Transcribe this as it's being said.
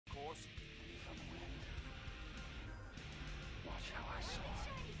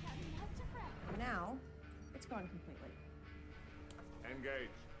Now, it's gone completely. Engage.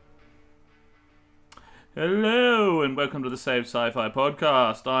 Hello and welcome to the Sci-Fi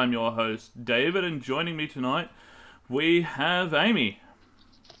Podcast. I'm your host David, and joining me tonight we have Amy.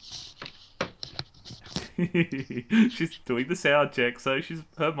 She's doing the sound check, so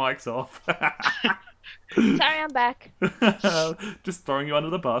her mic's off. Sorry, I'm back. Just throwing you under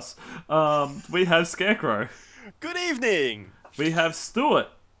the bus. We have Scarecrow. Good evening. We have Stuart.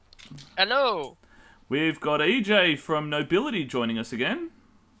 Hello. We've got EJ from Nobility joining us again.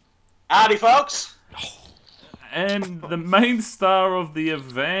 Howdy, folks. And the main star of the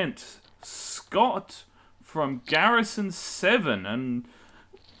event, Scott from Garrison 7.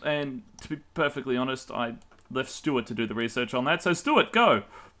 And to be perfectly honest, I left Stuart to do the research on that. So Stuart, go.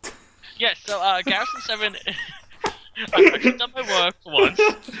 Yes, so Garrison 7... I've actually done my work for once.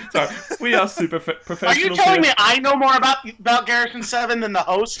 Sorry, we are super professional. Are you telling me I know more about Garrison 7 than the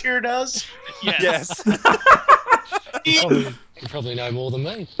host here does? Yes. You probably know more than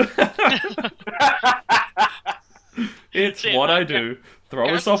me. It's what I do. Throw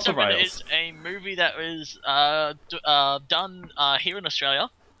us off the rails. It's a movie that was done here in Australia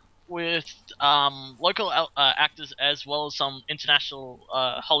with local actors as well as some international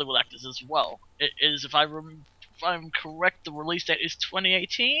Hollywood actors as well. It is, if I'm correct, the release date is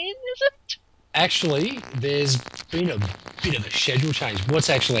 2018, is it? Actually, there's been a bit of a schedule change. What's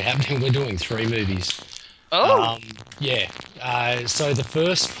actually happening, we're doing 3 movies. Oh! So the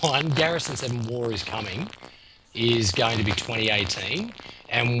first one, Garrison 7 War is Coming, is going to be 2018,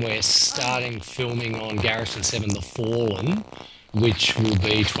 and we're starting filming on Garrison 7 The Fallen, which will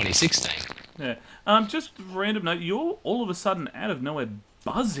be 2016. Yeah. Just random note, you're all of a sudden out of nowhere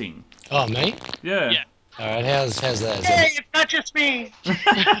buzzing. Oh, me? Yeah. Alright, how's that? Hey, it's not just me.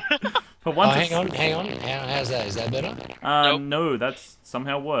 For once, hang on. How's that? Is that better? Nope. No, that's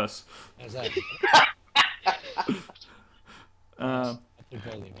somehow worse. How's that? Uh,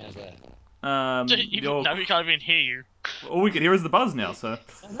 How's that? No, we can't even hear you. All we can hear is the buzz now, so.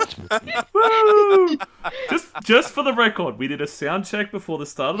 Woo! Just for the record, we did a sound check before the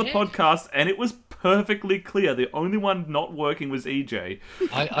start of the podcast, and it was perfectly clear. The only one not working was EJ.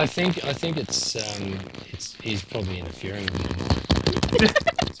 I think it's he's probably interfering.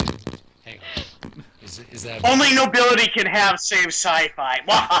 Hang on. Is that Only Nobility can have save sci-fi.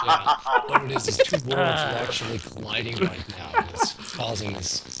 yeah, what it is 2 worlds are actually colliding right now. And it's causing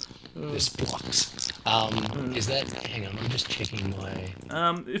this flux. Is that? Hang on, I'm just checking my.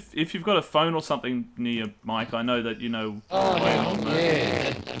 If you've got a phone or something near your mic, I know that you know. Oh, hang on.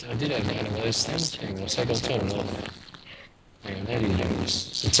 Yeah, I did have one of those things. Hang on a second, I'll turn it off. Hang on, how do you do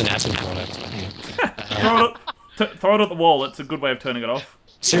this? It's an Apple product. Hang on. Throw it at the wall. It's a good way of turning it off.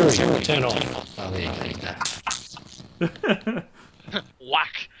 Siri, turn on. Oh, there you go.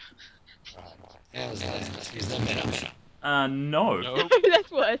 Whack. How's that? Is that better? No. Nope.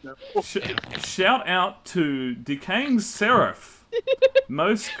 That's worse. Shout out to Decaying Seraph,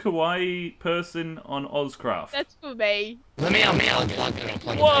 most kawaii person on Ozcraft. That's for me. Let me unplug it. I'll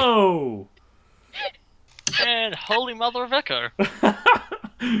plug it Whoa! And Holy Mother of Echo. back.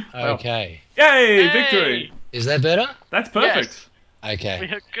 Okay. Yay! Hey! Victory! Is that better? That's perfect. Yes. Okay. We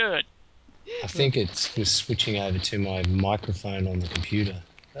are good. I think it was switching over to my microphone on the computer.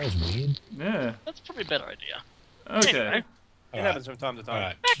 That was weird. Yeah. That's probably a better idea. Okay. Anyway, It happens from time to time.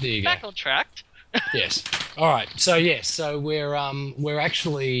 Alright, there you go. back on track. Yes. Alright, so we're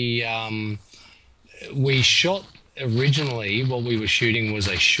actually we shot originally what we were shooting was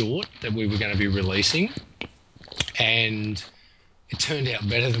a short that we were going to be releasing, and it turned out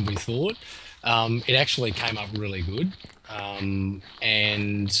better than we thought. It actually came up really good. And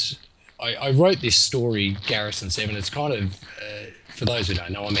I wrote this story, Garrison 7. It's kind of, for those who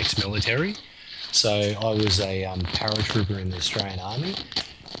don't know, I'm ex-military. So I was a paratrooper in the Australian Army.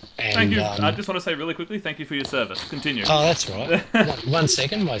 And, Thank you. I just want to say really quickly, thank you for your service. Continue. Oh, that's right. One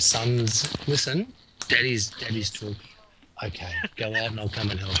second, my son's... Listen, Daddy's talking. Okay, go out and I'll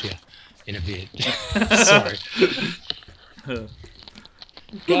come and help you in a bit. Sorry.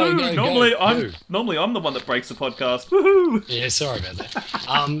 Go, normally go. I'm the one that breaks the podcast. Woohoo! Yeah, sorry about that.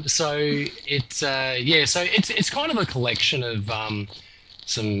 So it's kind of a collection of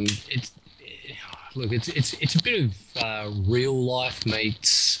it's a bit of real life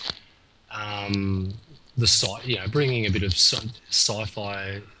meets bringing a bit of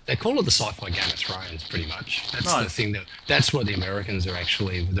sci-fi. They call it the sci-fi Game of Thrones, pretty much. That's nice. The thing that's what the Americans are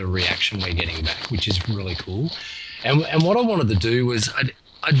actually the reaction we're getting back, which is really cool. And what I wanted to do was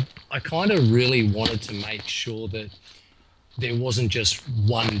I kind of really wanted to make sure that there wasn't just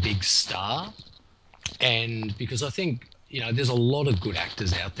one big star, and because I think there's a lot of good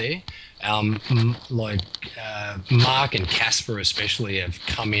actors out there. Mark and Casper especially have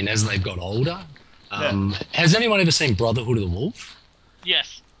come in as they've got older. Has anyone ever seen Brotherhood of the Wolf?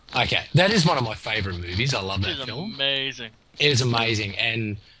 Yes. Okay, that is one of my favourite movies. I love that film. Amazing. It is amazing,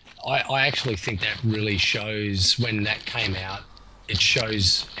 and I actually think that really shows when that came out. It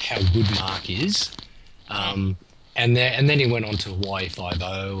shows how good Mark is. And then he went on to Hawaii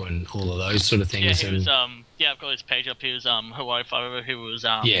Five-0 and all of those sort of things. Yeah, he was, I've got his page up. He was Hawaii Five-0. He was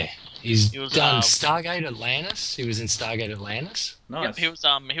he was done Stargate Atlantis. He was in Stargate Atlantis. Nice. Yep,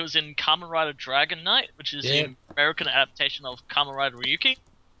 he was in Kamen Rider Dragon Knight, which is the American adaptation of Kamen Rider Ryuki.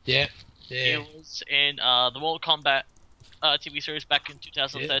 Yeah. He was in the Mortal Kombat TV series back in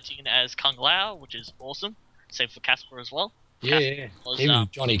 2013 as Kung Lao, which is awesome. Same for Casper as well. Yeah. He was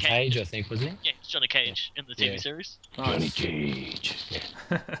Johnny Cage, I think, wasn't he? Yeah, it's Johnny Cage in the TV series. Johnny Cage.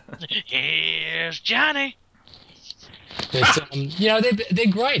 Yeah. Here's Johnny. But they're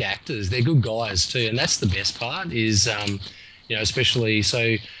great actors. They're good guys too, and that's the best part. Is especially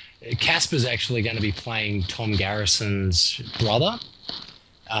so. Casper's actually going to be playing Tom Garrison's brother,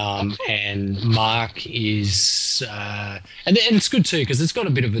 and Mark is, and it's good too because it's got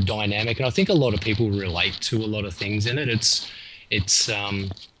a bit of a dynamic, and I think a lot of people relate to a lot of things in it. It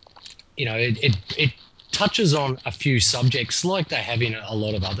touches on a few subjects like they have in a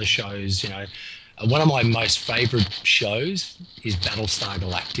lot of other shows. One of my most favourite shows is Battlestar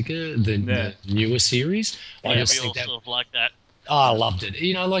Galactica, the newer series. I just think like that. Oh, I loved it.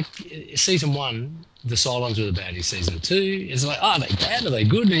 Like season 1, the Cylons were the baddies. Season 2, it's like, are they bad? Are they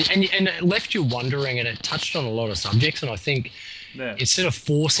good? And it left you wondering, and it touched on a lot of subjects. And I think instead of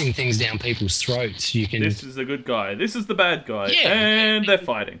forcing things down people's throats, you can. This is the good guy. This is the bad guy. Yeah, and they're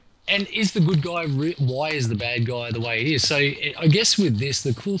fighting. And is the good guy, why is the bad guy the way it is? So I guess with this,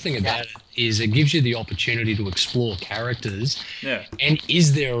 the cool thing about it is it gives you the opportunity to explore characters. Yeah. And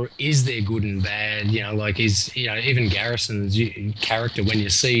is there good and bad? Even Garrison's character, when you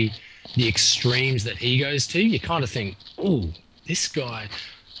see the extremes that he goes to, you kind of think, oh, this guy,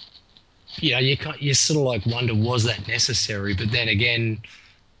 you sort of like wonder, was that necessary? But then again,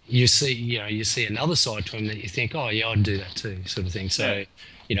 you see another side to him that you think, oh yeah, I'd do that too, sort of thing. So,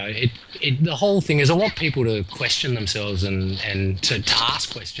 the whole thing is I want people to question themselves and to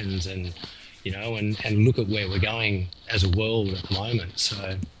ask questions and look at where we're going as a world at the moment.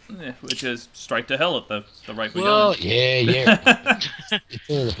 So which is straight to hell at the rate we're going. Well, yeah. It's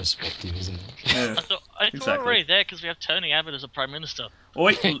all a perspective, isn't it? Yeah, I thought we're already there because we have Tony Abbott as a Prime Minister. Oh,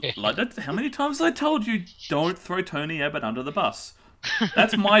 wait, how many times have I told you don't throw Tony Abbott under the bus?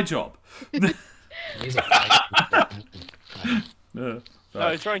 That's my job. He's a fake.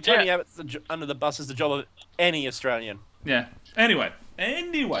 No, throwing Tony Abbott under the bus is the job of any Australian. Yeah. Anyway,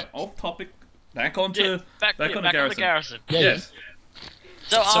 off topic. Back on to Garrison. Yeah. Yes.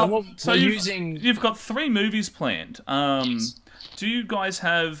 So you've got 3 movies planned. Do you guys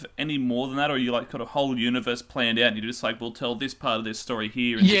have any more than that, or are you got a whole universe planned out and you just we'll tell this part of this story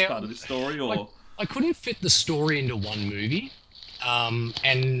here and this part of this story, or? I couldn't fit the story into one movie,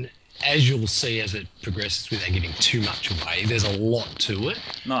 and as you'll see as it progresses without giving too much away, there's a lot to it.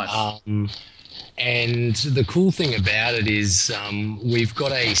 Nice. And the cool thing about it is we've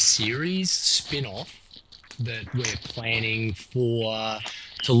got a series spin-off that we're planning to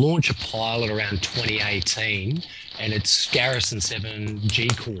launch a pilot around 2018, and it's Garrison 7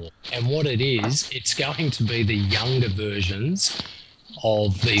 G-Corps. And what it is, it's going to be the younger versions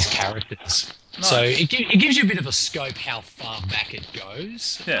of these characters. Nice. So it gives you a bit of a scope how far back it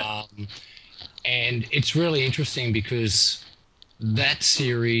goes. Yeah. And it's really interesting because that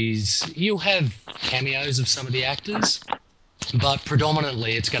series, you'll have cameos of some of the actors, but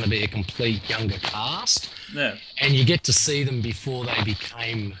predominantly it's going to be a complete younger cast. Yeah. And you get to see them before they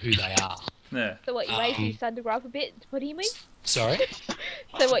became who they are. Yeah. So what, you wait for your son to grow up a bit to put him in? Sorry?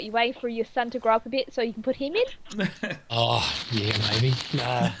 So what, you wait for your son to grow up a bit so you can put him in? Oh, yeah, maybe.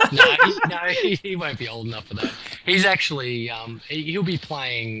 No, he won't be old enough for that. He's actually, he'll be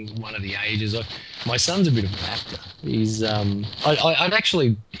playing one of the ages. My son's a bit of an actor. He's, I'd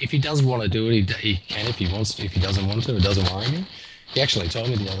actually, if he does want to do it, he can if he wants to. If he doesn't want to, it doesn't worry me. He actually told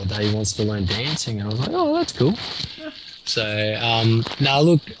me the other day he wants to learn dancing, and I was like, oh, that's cool. So,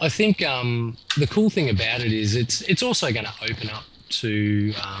 look, I think the cool thing about it is it's also going to open up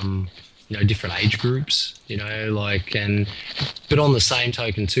to, different age groups, but on the same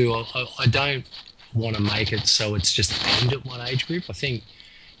token too, I don't want to make it so it's just aimed at one age group. I think,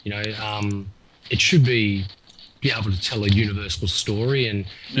 it should be able to tell a universal story, and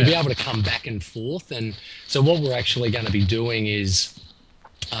you'll be able to come back and forth. And so what we're actually going to be doing is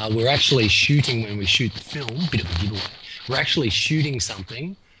we're actually shooting, when we shoot the film, bit of a giveaway, we're actually shooting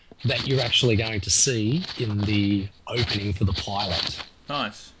something that you're actually going to see in the opening for the pilot,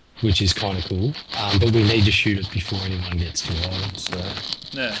 Nice. which is kind of cool. But we need to shoot it before anyone gets too old.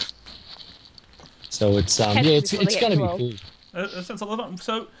 Yeah. So it's Before they it's going to get be too old. cool. That sounds a lot of fun.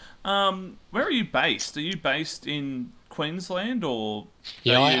 So, where are you based? Are you based in Queensland or?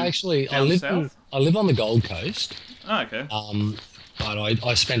 Yeah, are I you actually down south? I live on the Gold Coast. Oh, okay. But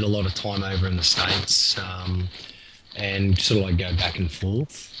I spend a lot of time over in the States, and sort of like go back and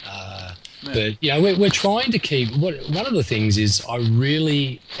forth. But you know, we're trying to keep. One of the things is I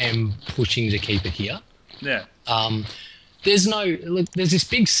really am pushing to keep it here. Yeah. There's this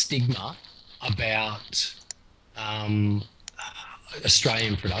big stigma about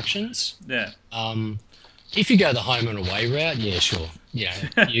Australian productions. Yeah. If you go the home and away route, yeah, sure. Yeah,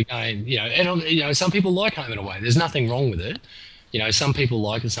 you're going, you know, and you know, some people like home and away. There's nothing wrong with it. You know, some people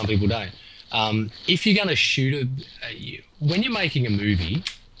like it, some people don't. If you're going to shoot when you're making a movie,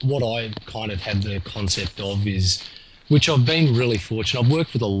 what I kind of have the concept of is, which I've been really fortunate. I've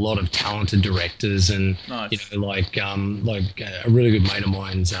worked with a lot of talented directors, and Nice. you know, like a really good mate of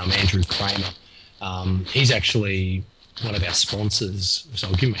mine's Andrew Kramer. He's actually one of our sponsors, so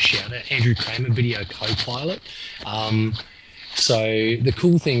I'll give him a shout out. Andrew Kramer, Video Co-Pilot. So the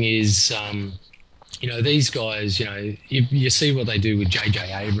cool thing is, you know, these guys, you know, you see what they do with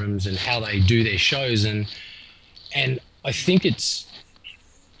J.J. Abrams and how they do their shows, and I think it's,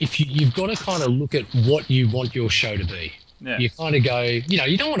 you've got to kind of look at what you want your show to be. Yeah. You kind of go, you know,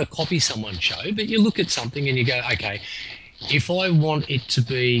 you don't want to copy someone's show, but you look at something and you go, okay, if I want it to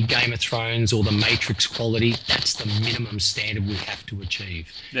be Game of Thrones or The Matrix quality, that's the minimum standard we have to achieve.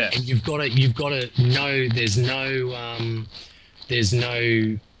 Yeah. And you've got to know there's no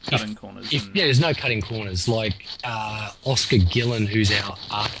Cutting corners. there's no cutting corners. Like Oscar Gillen, who's our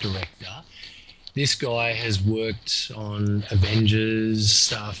art director, this guy has worked on Avengers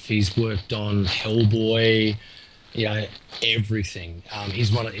stuff. He's worked on Hellboy, you know, everything. He's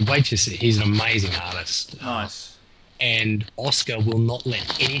he's an amazing artist. Nice. And Oscar will not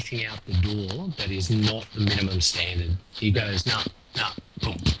let anything out the door that is not the minimum standard. He goes, no,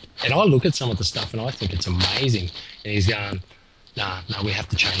 boom. And I look at some of the stuff and I think it's amazing. And he's going, no, we have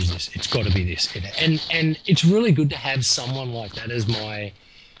to change this. It's got to be this. And it's really good to have someone like that as my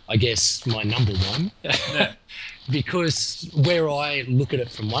number one. Yeah. Because where I look at it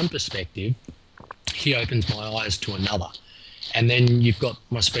from one perspective, he opens my eyes to another. And then you've got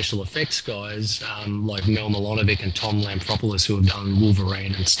my special effects guys, like Mel Milanovic and Tom Lampropoulos, who have done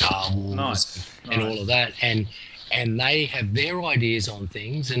Wolverine and Star Wars Nice. and all of that. And they have their ideas on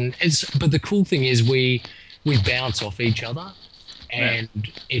things. But the cool thing is we bounce off each other. And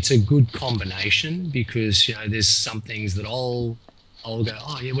it's a good combination because, you know, there's some things that I'll go,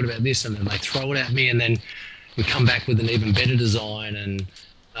 oh, yeah, what about this? And then they throw it at me, and then we come back with an even better design. And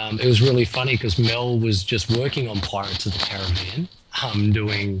it was really funny because Mel was just working on Pirates of the Caribbean,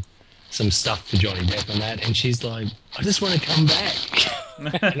 doing some stuff for Johnny Depp and that. And she's like, I just want to come back.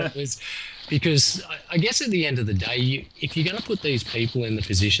 And it was because I guess at the end of the day, if you're going to put these people in the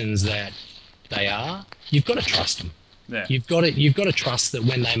positions that they are, you've got to trust them. Yeah. You've got to trust that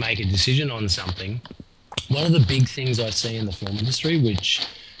when they make a decision on something. One of the big things I see in the film industry, which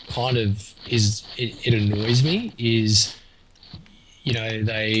kind of it annoys me, is, you know,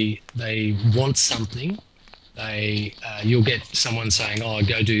 they want something. You'll get someone saying, "Oh,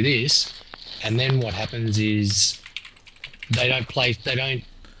 go do this," and then what happens is they don't let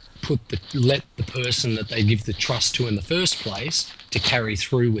the person that they give the trust to in the first place to carry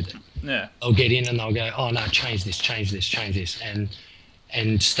through with it. Yeah. They'll get in and they'll go, oh no, change this,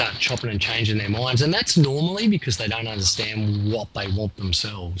 and start chopping and changing their minds. And that's normally because they don't understand what they want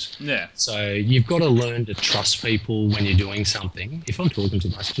themselves. Yeah. So you've got to learn to trust people when you're doing something. If I'm talking too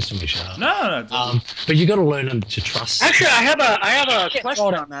much, just tell me shut up. No. But you've got to learn to trust. Actually, I have a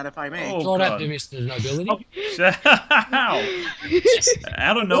question on that, if I may. Oh, Right God. up to Mr. Nobility.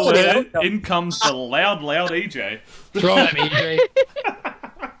 Out of nowhere, in comes the loud EJ. Throw it at me, EJ.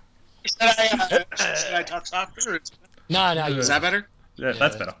 Should I talk softer? No. Is that better? Yeah,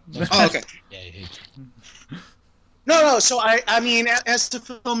 that's better. Oh, okay. Yeah. No. So I mean, as a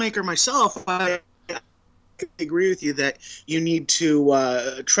filmmaker myself, I agree with you that you need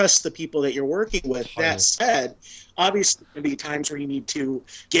to trust the people that you're working with. That said, obviously, there will be times where you need to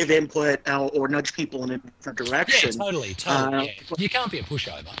give input or nudge people in a different direction. Yeah, totally. Yeah. You can't be a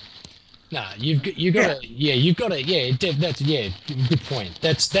pushover. No, you've got to. That's good point.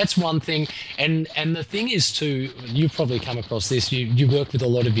 That's one thing, and the thing is too. You've probably come across this. You work with a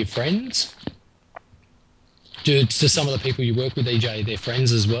lot of your friends. Do some of the people you work with, EJ, their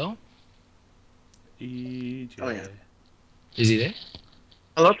friends as well? EJ. Oh yeah. Is he there?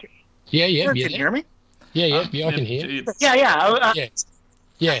 Hello? Yeah, Can yeah. you hear me? Yeah, I can hear.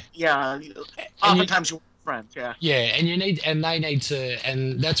 Yeah. Yeah. Oftentimes you're friends, yeah. Yeah, and they need to,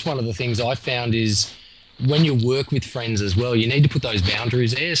 and that's one of the things I found is when you work with friends as well, you need to put those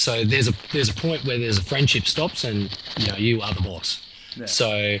boundaries there. So there's a point where there's a friendship stops, and you are the boss. Yeah.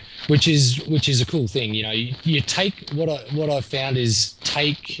 So which is a cool thing. You take what I found is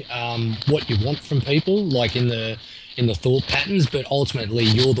take what you want from people, like in the thought patterns, but ultimately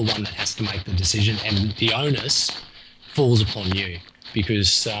you're the one that has to make the decision, and the onus falls upon you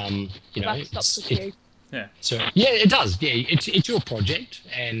because Yeah. So yeah, it does. Yeah, it's your project,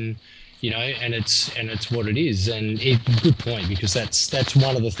 and and it's what it is. And good point, because that's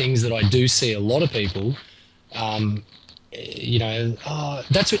one of the things that I do see a lot of people. That's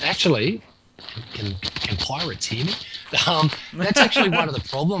what actually. Can pirates hear me? That's actually one of the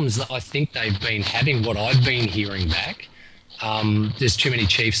problems that I think they've been having. What I've been hearing back, there's too many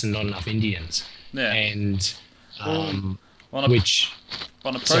chiefs and not enough Indians. Yeah. And on a project, I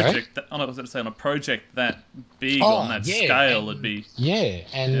was going to say on a project that big on that scale, it'd be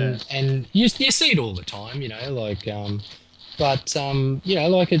and you see it all the time, but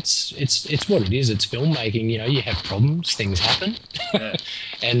it's what it is. It's filmmaking. You have problems, things happen,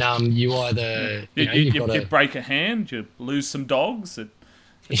 and you either you break a hand, you lose some dogs. It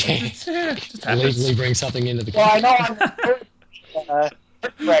just happens. Legally bring something into the. Well, I know I'm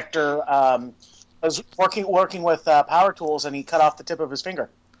director. Was working with power tools, and he cut off the tip of his finger.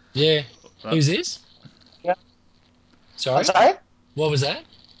 Yeah. Who's this? Yeah. Sorry. I'm sorry. What was that?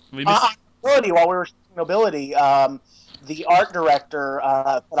 Nobility. While we were shooting Nobility, the art director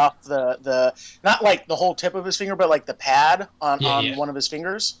cut off the not like the whole tip of his finger, but like the pad on one of his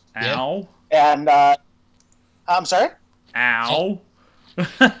fingers. Ow. And I'm sorry. Ow.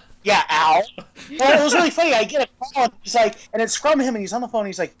 Yeah, ow. Well, it was really funny. I get a call, and he's like, and it's from him, and he's on the phone.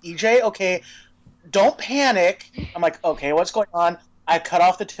 He's like, EJ, okay, don't panic. I'm like, okay, what's going on? I cut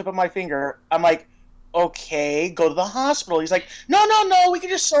off the tip of my finger. I'm like, okay, go to the hospital. He's like, no, we can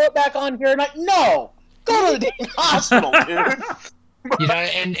just sew it back on here. And I'm like, no, go to the damn hospital, dude.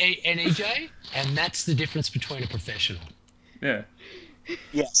 And EJ, and that's the difference between a professional. Yeah.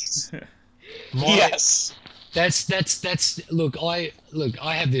 Yes. Yes. That's look, I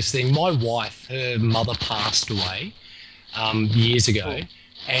have this thing. My wife, her mother passed away years ago,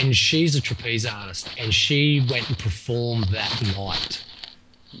 and she's a trapeze artist, and she went and performed that night.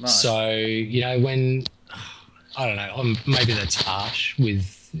 Nice. So, when I don't know, maybe that's harsh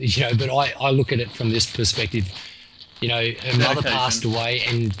with but I look at it from this perspective. Her mother passed away,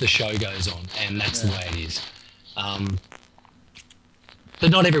 and the show goes on, and that's the way it is. But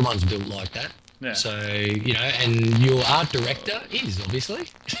not everyone's built like that. Yeah. So, and your art director is, obviously.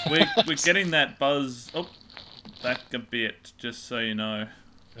 We're getting that buzz back a bit, just so you know.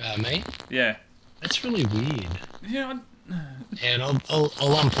 Me? Yeah. That's really weird. Yeah. And I'll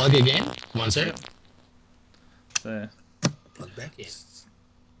unplug again. One sec. There. Plug back in.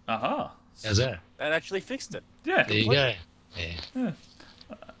 Aha. How's that? That actually fixed it. Yeah. There you go. Yeah.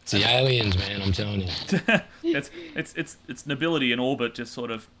 It's the aliens, man, I'm telling you. It's Nobility in orbit just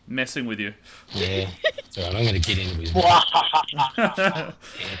sort of messing with you. Yeah. So I'm going to get into his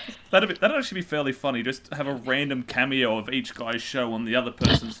That'd actually be fairly funny. Just have a random cameo of each guy's show on the other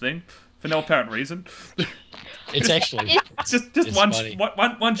person's thing for no apparent reason. It's actually just one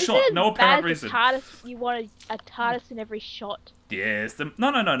shot, no apparent reason. You want a TARDIS in every shot. Yes.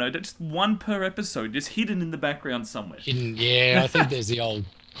 No. Just one per episode, just hidden in the background somewhere. Yeah, I think there's the old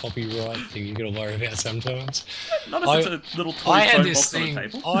copyright thing you got to worry about sometimes. Not if it's a little toy phone box on a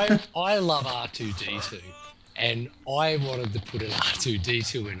table. I love R2D2, and I wanted to put an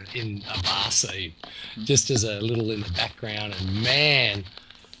R2D2 in a bar scene, just as a little in the background. And man,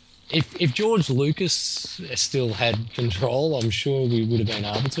 if George Lucas still had control, I'm sure we would have been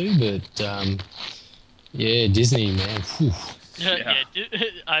able to. But yeah, Disney, man. Whew. Yeah,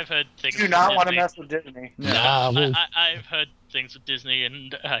 I've heard things. Do not want to mess with Disney. Nah, I've heard things with Disney,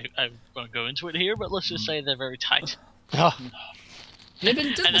 and I won't go into it here, but let's just say they're very tight. Oh. Yeah, but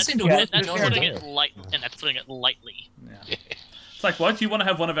it doesn't seem to work. That's putting it lightly. Yeah. It's like, what? You want to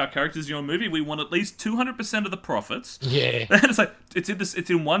have one of our characters in your movie? We want at least 200% of the profits. Yeah. And it's like, it's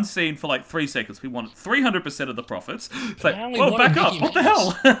in one scene for like 3 seconds. We want 300% of the profits. It's like, well, back up. What the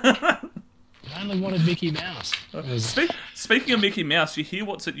hell? I only wanted Mickey Mouse. Speaking of Mickey Mouse, you hear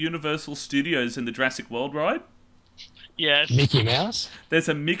what's at Universal Studios in the Jurassic World ride? Yes. Mickey Mouse? There's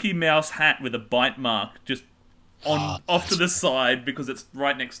a Mickey Mouse hat with a bite mark just off to the side because it's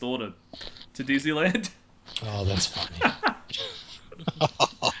right next door to Disneyland. Oh, that's funny.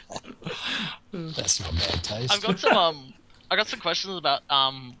 That's not bad taste. I've got some I got some questions about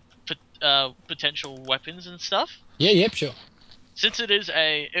potential weapons and stuff. Yeah, yep, sure. Since it is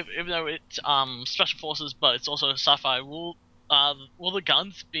even though it's special forces, but it's also sci-fi, will the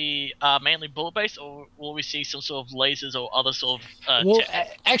guns be mainly bullet based, or will we see some sort of lasers or other sort of?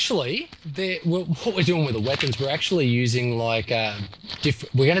 Actually, what we're doing with the weapons, we're actually using like we're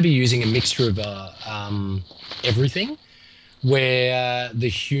going to be using a mixture of everything. Where the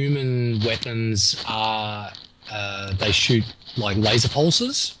human weapons are, they shoot like laser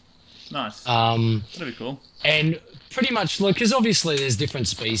pulses. Nice. That'd be cool. And pretty much, look, because obviously there's different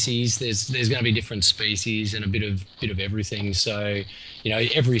species. There's going to be different species and a bit of everything. So,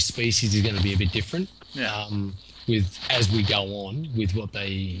 every species is going to be a bit different. Yeah. With as we go on with what they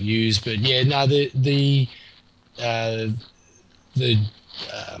use, but yeah, no, the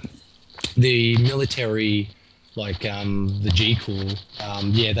military. Like the G Corps,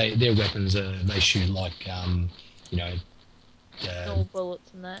 their weapons they shoot like normal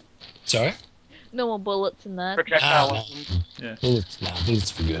bullets and that. Sorry? Normal bullets and that. Projectile. Yeah. Bullets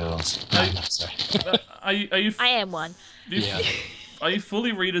for girls. No, sorry. Are you? I am one. Are you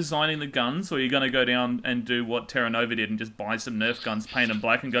fully redesigning the guns, or are you going to go down and do what Terra Nova did and just buy some Nerf guns, paint them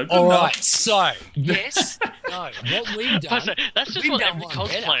black, and go? Good All enough? right. So yes, no. What we've done. That's just what every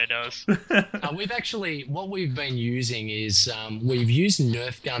cosplayer does. What we've been using is we've used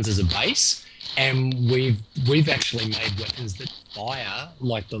Nerf guns as a base, and we've actually made weapons that fire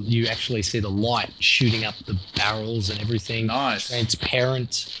like you actually see the light shooting up the barrels and everything. Nice.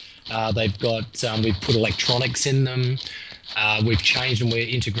 Transparent. They've got we've put electronics in them. We've changed and we're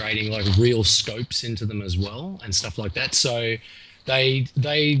integrating like real scopes into them as well and stuff like that. So they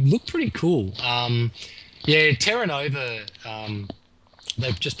look pretty cool. Terra Nova,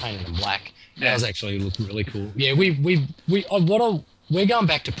 they've just painted them black. Yeah. Those actually look really cool. Yeah, we're going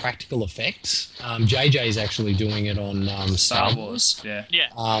back to practical effects. JJ's actually doing it on Star Wars. Yeah. Yeah,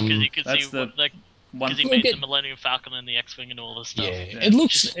 because you can that's see because he made the Millennium Falcon and the X-Wing and all this stuff. Yeah, it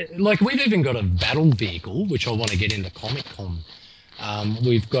looks like we've even got a battle vehicle, which I want to get into Comic-Con.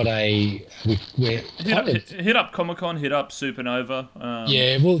 We've got hit up Comic-Con, hit up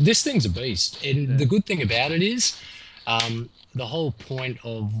Supernova. Well, this thing's a beast. And the good thing about it is the whole point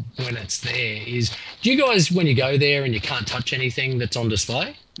of when it's there is, do you guys, when you go there and you can't touch anything that's on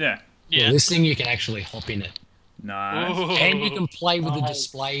display? Yeah. Yeah. Well, this thing, you can actually hop in it. Nice. Ooh. And you can play with the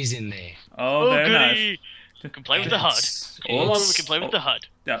displays in there. Oh, very goody. nice. You can play with the HUD. All All of we can play with the HUD.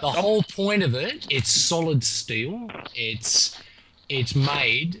 Yeah. The whole point of it, it's solid steel. It's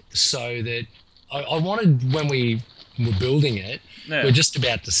made so that I wanted, when we were building it, we're just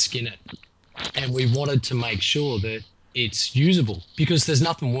about to skin it. And we wanted to make sure that it's usable, because there's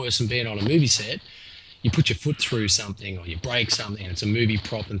nothing worse than being on a movie set. You put your foot through something or you break something, and it's a movie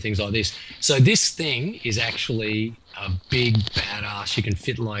prop and things like this. So this thing is actually a big badass. You can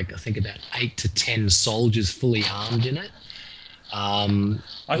fit like, I think about 8 to 10 soldiers fully armed in it. I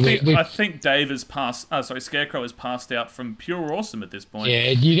think Dave has passed. Scarecrow has passed out from pure awesome at this point. Yeah,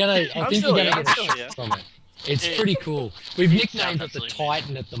 I think you're gonna get a shot from it. It's pretty cool. We've nicknamed it the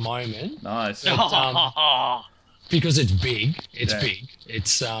Titan at the moment. Nice. But, because it's big. It's big.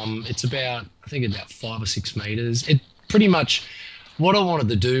 It's about, I think about 5 or 6 meters. It pretty much, what I wanted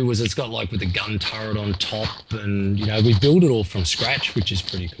to do was, it's got like with a gun turret on top, and we built it all from scratch, which is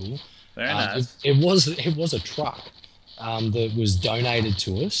pretty cool. Very nice. It was a truck that was donated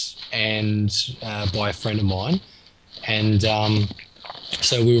to us and by a friend of mine, and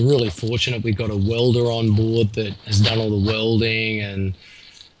so we were really fortunate. We got a welder on board that has done all the welding, and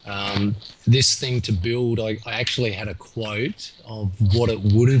this thing to build, I actually had a quote of what it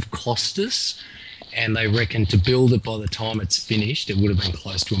would have cost us, and they reckon to build it, by the time it's finished, it would have been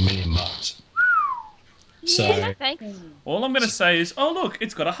close to $1 million. So Thanks. all I'm going to say is, oh look,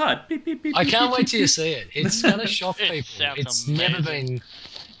 it's got a HUD. Beep, beep, beep, I beep, can't beep, wait beep, till you see it. It's going to shock It people. sounds It's amazing. never been,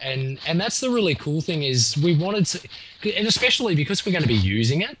 and that's the really cool thing is, we wanted to, and especially because we're going to be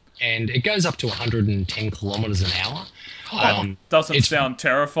using it, and it goes up to 110 kilometers an hour. Doesn't sound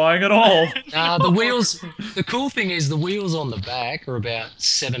terrifying at all. The wheels. The cool thing is, the wheels on the back are about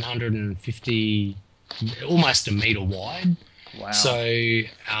 750, almost a meter wide. Wow. So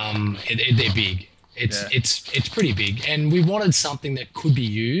they're big. It's pretty big, and we wanted something that could be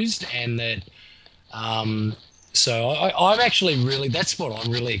used, and that. So I'm actually really. That's what I'm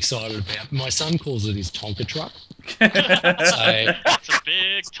really excited about. My son calls it his Tonka truck. So It's a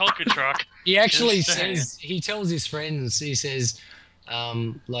big Tonka truck. he actually Just saying. says, he tells his friends, he says,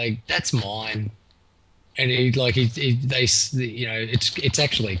 like, that's mine. And it's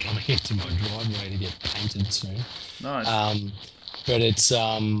actually coming into my driveway to get painted soon. Nice. But it's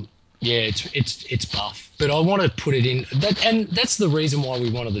Yeah, it's buff, but I want to put it in that, and that's the reason why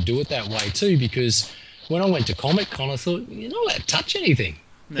we wanted to do it that way too. Because when I went to Comic-Con, I thought you're not allowed to touch anything.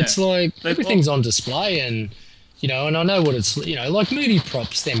 Yeah. It's like everything's on display, and and I know what it's like movie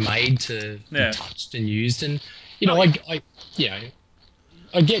props. They're made to be touched and used, and I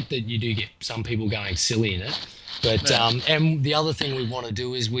get that you do get some people going silly in it. But and the other thing we want to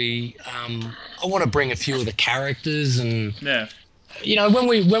do is I want to bring a few of the characters and when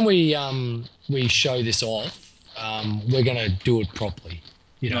we show this off, we're gonna do it properly.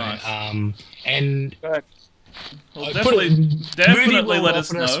 Nice. And well, definitely let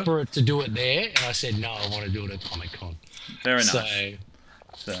us know for it to do it there, and I said no, I want to do it at Comic-Con. Very nice.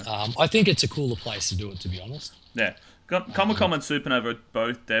 So I think it's a cooler place to do it, to be honest. Yeah. Comic-Con and Supernova would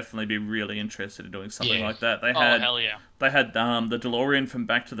both definitely be really interested in doing something like that. They had, hell yeah. They had the DeLorean from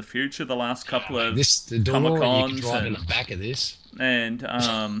Back to the Future the last couple of the Comic-Cons. You can drive in the back of this. And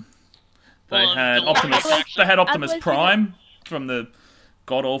they had Optimus Prime from the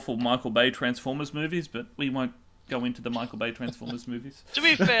god-awful Michael Bay Transformers movies, but we won't go into the Michael Bay Transformers movies. To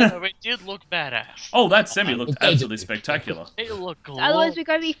be fair, though, it did look badass. Oh, that semi looked absolutely spectacular. It looked cool. Otherwise, we're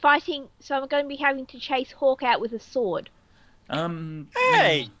going to be fighting, so I'm going to be having to chase Hawk out with a sword.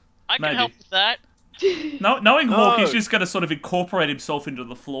 Hey! I can help with that. No, knowing Hawk, he's just going to sort of incorporate himself into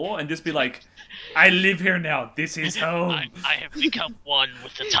the floor and just be like, I live here now, this is home. I have become one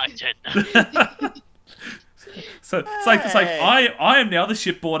with the Titan. So it's like I am now the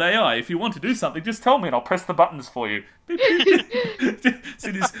shipboard AI. If you want to do something, just tell me and I'll press the buttons for you.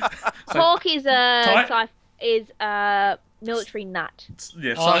 Hawk is a military nut.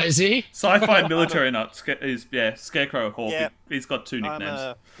 Yeah, is he? Sci-Fi military nut is Scarecrow Hawk. Yeah. He's got two nicknames. I'm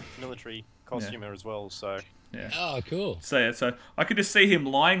a military costumer as well, so. Yeah. Oh, cool. So I could just see him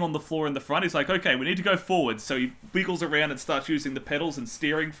lying on the floor in the front. He's like, okay, we need to go forward. So he wiggles around and starts using the pedals and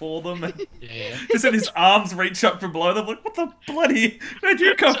steering for them. And just then his arms reach up from below them. Like, what the bloody? Where'd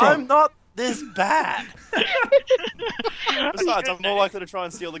you come from? I'm not this bad. Besides, I'm more likely to try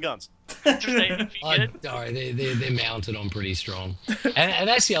and steal the guns. They're mounted on pretty strong. And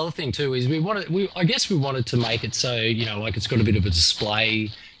that's the other thing too, is I guess we wanted to make it so, like it's got a bit of a display,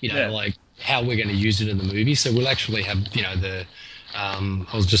 like how we're going to use it in the movie. So we'll actually have, I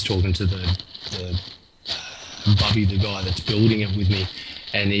was just talking to the Bubby, the guy that's building it with me,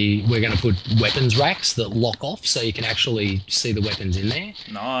 and we're going to put weapons racks that lock off so you can actually see the weapons in there.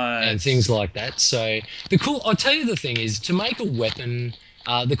 Nice. And things like that. So I'll tell you the thing is, to make a weapon,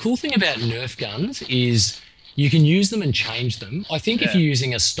 the cool thing about Nerf guns is you can use them and change them. I think if you're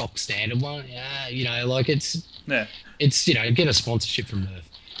using a stock standard one, it's get a sponsorship from Nerf.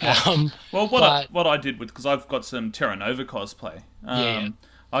 Well, what I did because I've got some Terra Nova cosplay. I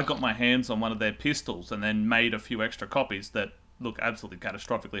got my hands on one of their pistols and then made a few extra copies that look absolutely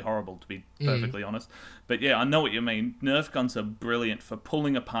catastrophically horrible, to be perfectly honest. But yeah, I know what you mean. Nerf guns are brilliant for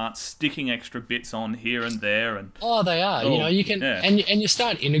pulling apart, sticking extra bits on here and there, and they are. You can and you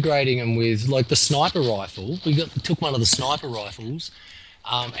start integrating them with like the sniper rifle. We took one of the sniper rifles.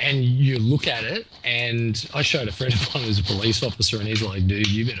 And you look at it, and I showed a friend of mine who's a police officer, and he's like, dude,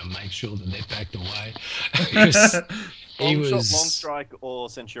 you better make sure that they're packed away. He was long strike or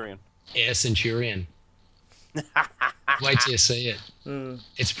Centurion? Yeah, Centurion. Wait till you see it.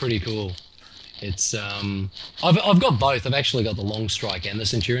 It's pretty cool. It's I've got both. I've actually got the long strike and the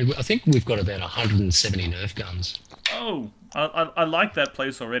Centurion. I think we've got about 170 Nerf guns. Oh, I like that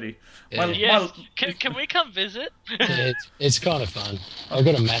place already. Yeah. Can we come visit? It's kind of fun. I've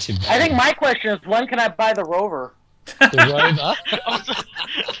got a massive bag. I think my question is, when can I buy the Rover? The Rover?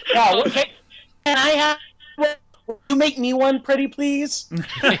 Can I have? Will you make me one, pretty please?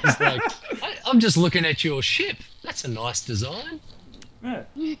 He's like, I'm just looking at your ship. That's a nice design. Yeah.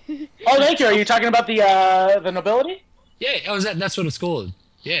 Oh, thank you. Are you talking about the nobility? Yeah. That's what it's called.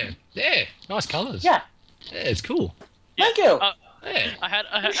 Yeah. Nice colours. Yeah. Yeah, it's cool. Thank you. I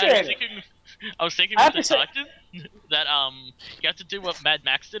was thinking with the Titan that you have to do what Mad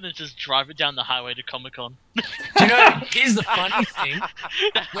Max did and just drive it down the highway to Comic-Con. Here's the funny thing.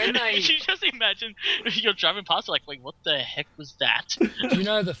 You just imagine you're driving past, like, wait, what the heck was that?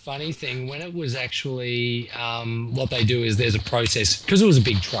 The funny thing, when it was actually, what they do is there's a process, because it was a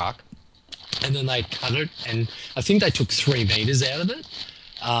big truck, and then they cut it, and I think they took 3 meters out of it.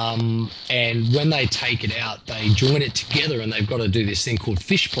 And when they take it out, they join it together, and they've got to do this thing called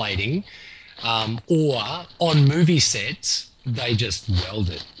fish plating, or on movie sets, they just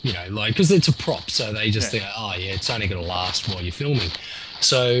weld it, because it's a prop. So they just think, it's only going to last while you're filming.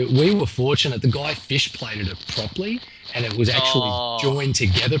 So we were fortunate. The guy fish plated it properly, and it was actually joined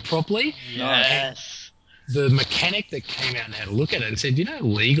together properly. Yes. the mechanic that came out and had a look at it and said,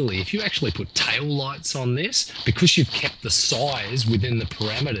 legally, if you actually put tail lights on this, because you've kept the size within the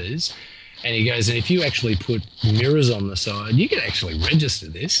parameters, and he goes, and if you actually put mirrors on the side, you can actually register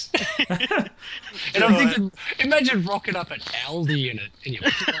this. And I'm thinking, imagine rocking up at Aldi in it, and you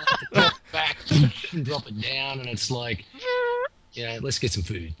drop back and drop it down, and it's like, let's get some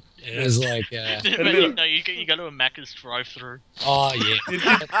food. And it was like, no, you go to a Macca's drive-through. Oh yeah,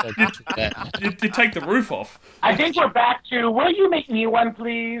 you take the roof off. I think we're back to, will you make me one,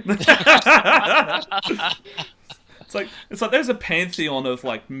 please? It's like there's a pantheon of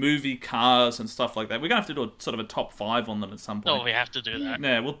like movie cars and stuff like that. We're gonna have to do a sort of a top 5 on them at some point. Oh, we have to do that.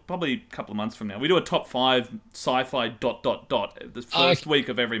 Yeah, well, probably a couple of months from now. We do a top 5 sci-fi ... the first week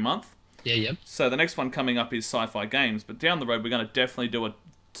of every month. Yeah, yep. So the next one coming up is sci-fi games, but down the road we're gonna definitely do a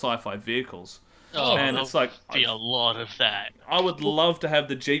sci-fi vehicles. Oh, and it's like be a lot of that. I would love to have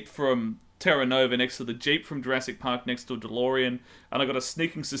the Jeep from Terra Nova next to the Jeep from Jurassic Park next to a DeLorean, and I got a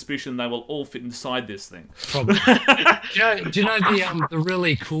sneaking suspicion they will all fit inside this thing. Probably. Do you know the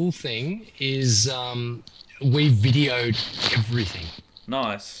really cool thing is we videoed everything.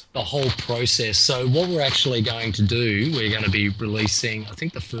 Nice. The whole process. So what we're actually going to do, we're going to be releasing, I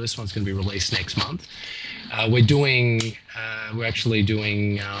think the first one's going to be released next month. We're actually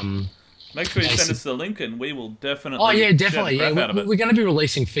doing... Make sure you send us the link, and we will definitely. Oh yeah, definitely. Yeah, we're going to be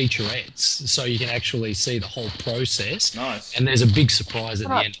releasing featurettes, so you can actually see the whole process. Nice. And there's a big surprise at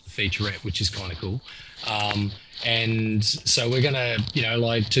the end of the featurette, which is kind of cool. And so we're going to,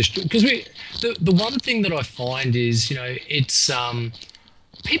 because the one thing that I find is, it's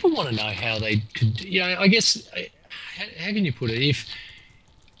people want to know how they could, I guess, how can you put it?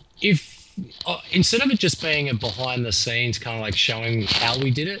 If instead of it just being a behind the scenes kind of like showing how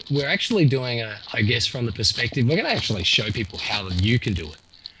we did it, we're actually doing I guess from the perspective, we're going to actually show people how you can do it.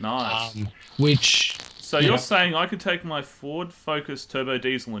 Nice. So you're saying I could take my Ford Focus turbo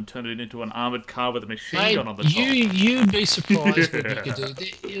diesel and turn it into an armoured car with a machine gun on the top? You'd be surprised what you could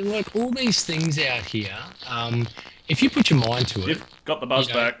do. Like all these things out here, if you put your mind to it. You've got the buzz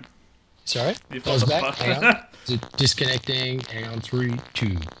back. Sorry? You've buzz got back? Hang on. Is it disconnecting? Hang on, 3,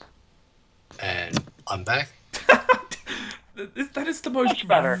 2. And I'm back. That is the most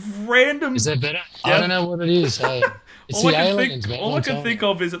random... Is that better? Yep. I don't know what it is. Hey, it's the aliens, man. All I can think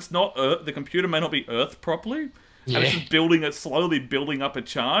of is it's not Earth. The computer may not be Earth properly. Yeah. And it's just slowly building up a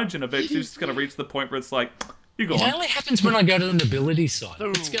charge, and eventually it's going to reach the point where it's like, you go on. It only happens when I go to the Nobility site.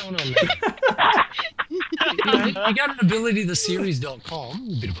 What's going on there? You go to nobilitytheseries.com,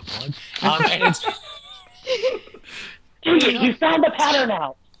 a bit of a plug. And it's... You found the pattern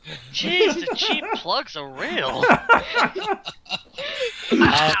out. Jeez, the cheap plugs are real.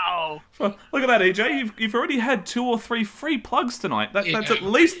 Wow. Look at that, EJ. You've already had 2 or 3 free plugs tonight. That's at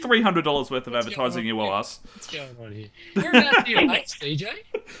least $300 worth of advertising you owe us. What's going on here? Whereabouts are you based, EJ?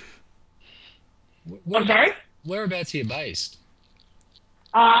 I'm sorry? Whereabouts are you based?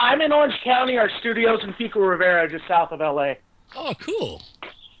 I'm in Orange County. Our studio's in Pico Rivera, just south of LA. Oh, cool.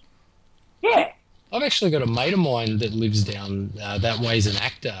 Yeah. I've actually got a mate of mine that lives down that way. He's an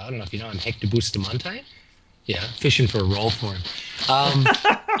actor. I don't know if you know him, Hector Bustamante. Yeah, fishing for a role for him.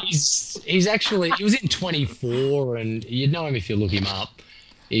 He's actually, he was in 24, and you'd know him if you look him up.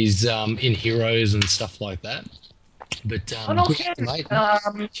 He's in Heroes and stuff like that. But mate,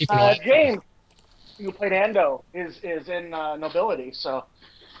 James, who played Ando, is in Nobility. So.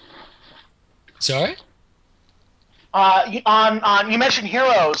 Sorry. You mentioned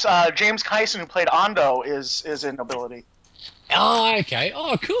Heroes. James Kyson, who played Ando, is in Nobility. Oh, okay.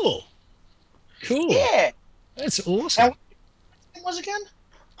 Oh, cool. Cool. Yeah. That's awesome. What was it again?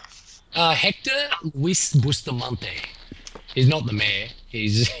 Hector Luis Bustamante. He's not the mayor.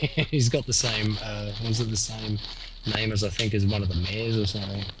 He's got the same. Was it the same name as I think as one of the mayors or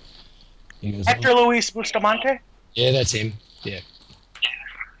something? Hector Luis Bustamante. Yeah, that's him. Yeah.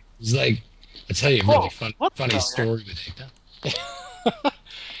 He's like. I'll tell you a really funny story with Hector.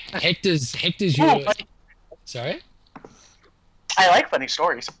 Hector's your... Sorry? I like funny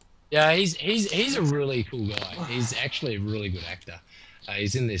stories. Yeah, he's a really cool guy. He's actually a really good actor.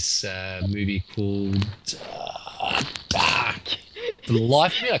 He's in this movie called... For the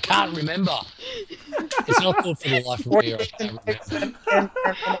Life of Me, I can't remember. It's not called For the Life of Me. I can't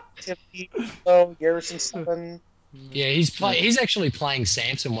remember. Garrison 7... Yeah, he's actually playing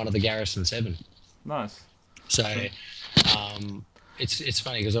Samson, one of the Garrison 7. Nice. So, it's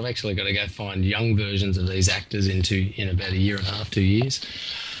funny because I've actually got to go find young versions of these actors in about a year and a half, 2 years.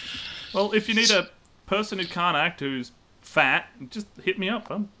 Well, if you need a person who can't act who's fat, just hit me up.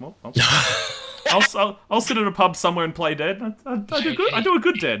 I'll sit at a pub somewhere and play dead. I do good. I do a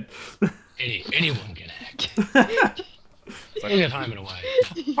good dead. Anyone can act. Look at Home and Away.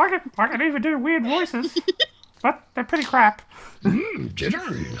 I can even do weird voices, but they're pretty crap. Jitter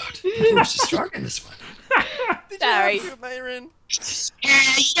or not? Who's starting this one? Sorry. You, Mayrin?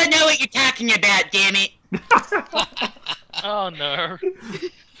 You don't know what you're talking about, damn it. Oh no.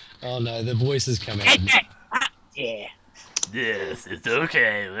 Oh no, the voices come out. Yeah. Yes, it's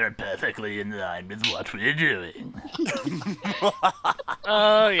okay. We're perfectly in line with what we're doing.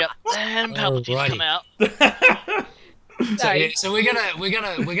 Oh yep. And Palpatine's Alrighty. come out. So, so we're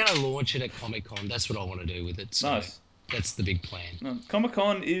gonna launch it at Comic-Con. That's what I want to do with it. So Nice. That's the big plan.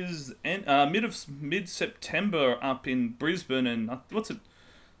 Comic-Con is mid-September up in Brisbane, and what's the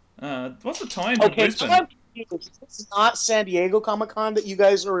time for Okay, so Brisbane? I'm confused. It's not San Diego Comic-Con that you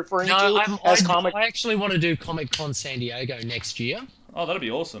guys are referring No, to as Comic. I actually want to do Comic-Con San Diego next year. Oh, that'd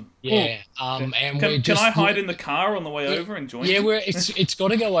be awesome. Yeah. And we're Can just, I hide in the car on the way over and join you? it's got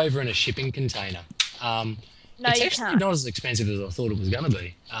to go over in a shipping container. No, it's you actually can't. not as expensive as I thought it was going to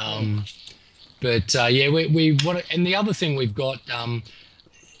be. But yeah, we want to, and the other thing we've got,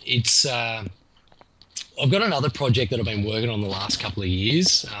 it's I've got another project that I've been working on the last couple of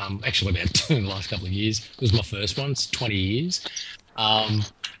years. Actually, about two in the last couple of years. It was my first one. It's 20 years,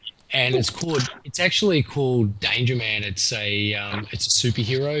 and it's actually called Danger Man. It's a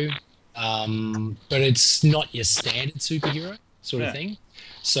superhero, but it's not your standard superhero sort of thing.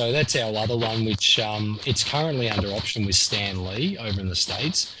 So that's our other one, which it's currently under option with Stan Lee over in the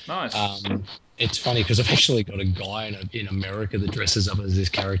States. Nice. It's funny because I've actually got a guy in America that dresses up as this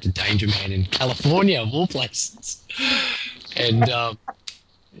character Danger Man in California, of all places. And yeah,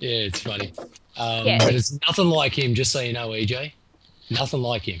 it's funny. But it's nothing like him, just so you know, EJ. Nothing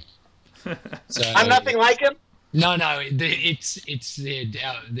like him. So, I'm nothing like him. No, it's their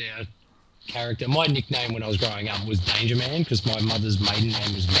character. My nickname when I was growing up was Danger Man because my mother's maiden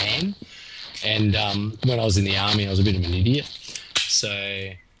name was Man. And when I was in the army, I was a bit of an idiot. So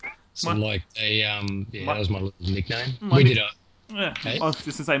that was my little nickname. I was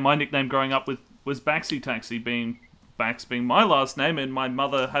just to say, my nickname growing up was Baxi Taxi, being Bax being my last name, and my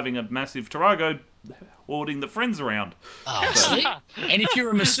mother having a massive Tarago ordering the friends around. Oh, see? And if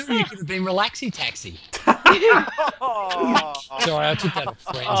you're a masseur, you could have been Relaxy Taxi. Sorry, I took that off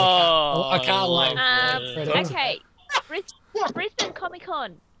friends. I can't lie. Okay, Brisbane Comic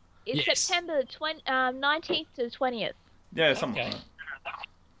Con is September 19th to 20th. Yeah, something like that.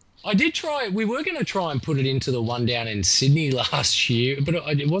 I did try. We were going to try and put it into the one down in Sydney last year, but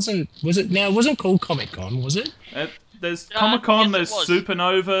it wasn't. Was it? Now it wasn't called Comic Con, was it? There's Comic Con. Yes, there's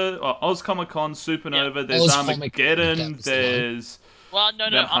Supernova, Oz Comic Con, Supernova. Yeah. There's Oz Armageddon. There's Well, no,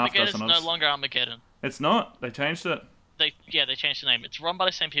 about half Armageddon's dozen no others. longer Armageddon. It's not. They changed it. They changed the name. It's run by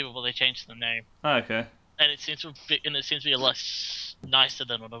the same people, but they changed the name, Oh, okay. and it seems to be a less nicer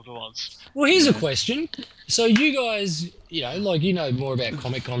than what it was. Well, here's a question. So you guys, you know more about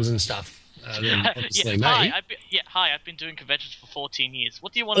Comic Cons and stuff than obviously me. I've been doing conventions for 14 years.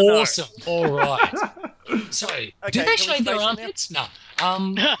 What do you want to know? Awesome. All right. So, do they shave their armpits? No. No.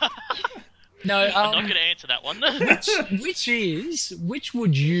 I'm not going to answer that one. Which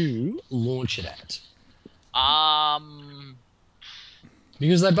would you launch it at?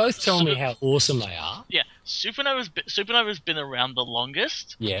 Because they both tell me how awesome they are. Yeah, Supernova's been around the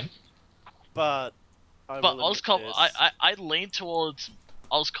longest. Yeah. But I lean towards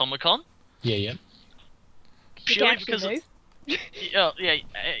Oz Comic Con. Yeah. Purely because it's a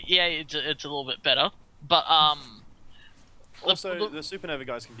little bit better. But also the Supernova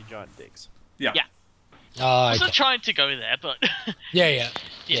guys can be giant dicks. Yeah. I was not trying to go there, but Yeah.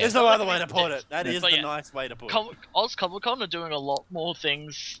 There's no other way to put it. That is the nice way to put it. Oz Comic Con are doing a lot more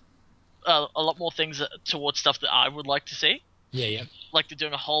things towards stuff that I would like to see. Yeah. Like they're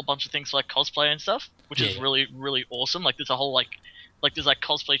doing a whole bunch of things like cosplay and stuff, which is really, really awesome. Like there's a whole there's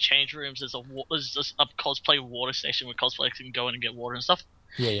cosplay change rooms. There's just a cosplay water station where cosplayers can go in and get water and stuff.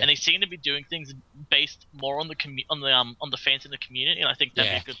 Yeah. And they seem to be doing things based more on the fans in the community, and I think that'd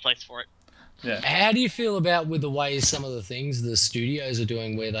be a good place for it. Yeah. How do you feel about with the way some of the things the studios are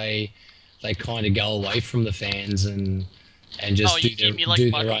doing, where they kind of go away from the fans and just do their own thing?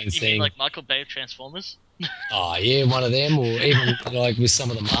 You mean like Michael Bay of Transformers? Oh yeah, one of them, or even like with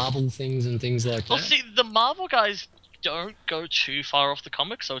some of the Marvel things and things like that. Well, see, the Marvel guys don't go too far off the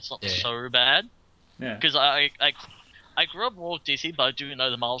comics, so it's not so bad. Yeah. Because I grew up more with DC, but I do know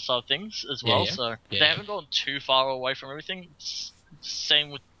the Marvel side of things as well. So they haven't gone too far away from everything.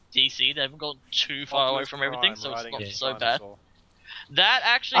 Same with DC, they haven't gone too far away from everything, so it's not so bad. That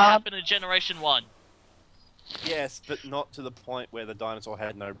actually happened in Generation 1. Yes, but not to the point where the dinosaur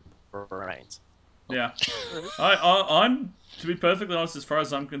had no brains. Yeah. I'm, to be perfectly honest, as far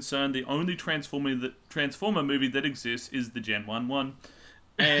as I'm concerned, the only Transformer movie that exists is the Gen 1 one,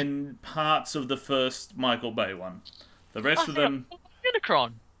 and parts of the first Michael Bay one. The rest of them...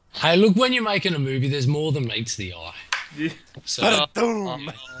 Unicron. Hey, look, when you're making a movie, there's more than meets the eye. Yeah. So,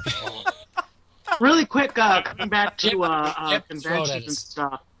 Really quick, coming back to Yep, conventions throw it at and us.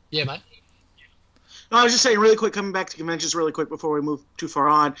 stuff. yeah, mate. No, I was just saying, really quick, coming back to conventions really quick before we move too far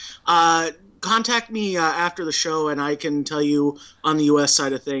on. Contact me after the show, and I can tell you on the U.S.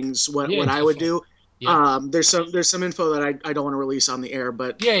 side of things what I would do. Yeah. There's some info that I don't want to release on the air,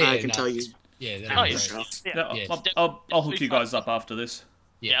 but I can tell you. Yeah, Oh, that's yeah. great. Yeah, Yeah. I'll hook you guys up after this.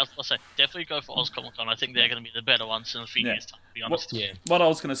 Yeah, I was gonna say, definitely go for Oz Comic Con. I think they're going to be the better ones in a few years' time, to be honest. Yeah. What I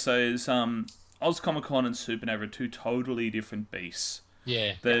was going to say is Oz Comic Con and Supernova are two totally different beasts.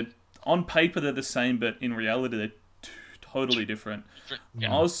 Yeah. On paper, they're the same, but in reality, they're totally different.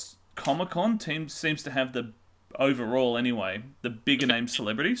 Yeah. Oz Comic Con seems to have the overall, anyway, the bigger name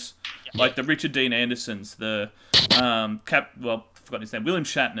celebrities, like the Richard Dean Andersons, the forgot his name, William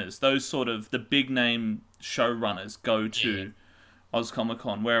Shatner's. Those sort of the big name showrunners go to Oz Comic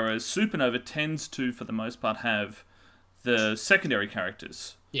Con, whereas Supernova tends to, for the most part, have the secondary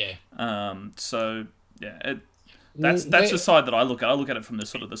characters. Yeah. So yeah, that's the side that I look at. I look at it from the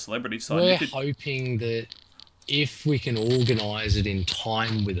sort of the celebrity side. We're hoping that if we can organise it in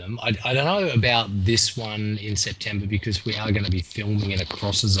time with them, I don't know about this one in September because we are going to be filming and it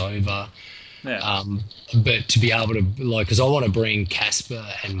crosses over. Yeah. But to be able to, like, because I want to bring Casper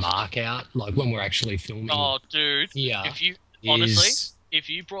and Mark out, like when we're actually filming. Oh, dude. Yeah. If you honestly, if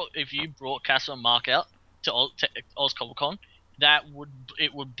you brought Casper and Mark out to Oz Comic Con,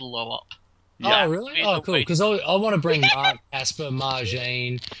 it would blow up. Yeah. Oh, really? Oh, cool. Because I want to bring Mark, Casper,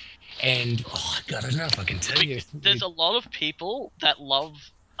 Marjane, and God, I don't know if I can tell you. There's a lot of people that love,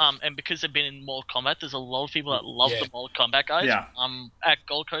 and because they've been in Mortal Kombat, there's a lot of people that love the Mortal Kombat guys. Yeah. At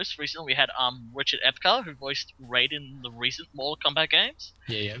Gold Coast recently, we had Richard Epcar, who voiced Raiden in the recent Mortal Kombat games.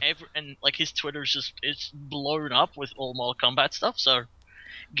 Yeah. And like his Twitter is it's blown up with all Mortal Kombat stuff. So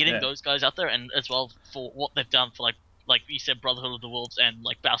getting those guys out there, and as well for what they've done for like you said, Brotherhood of the Wolves and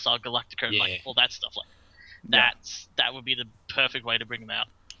like Battlestar Galactica and like all that stuff. Like that would be the perfect way to bring them out.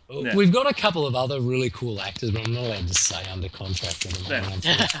 Yeah. We've got a couple of other really cool actors, but I'm not allowed to say under contract at the moment.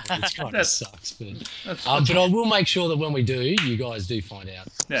 It kind of sucks, but I will make sure that when we do, you guys do find out.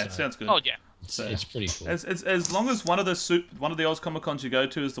 Yeah, it sounds good. Oh yeah, it's pretty cool. As long as one of the Oz Comic Cons you go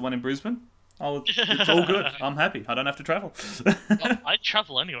to is the one in Brisbane, it's all good. I'm happy. I don't have to travel. I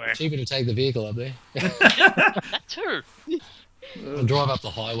travel anywhere. Cheaper to take the vehicle up there. That too. I'll drive up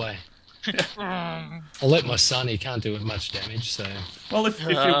the highway. I'll let my son, he can't do it much damage, so... Well, if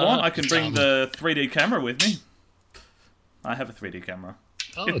you want, I can bring the 3D camera with me. I have a 3D camera.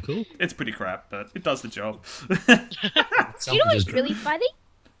 Oh, cool. It's pretty crap, but it does the job. You know what's really funny?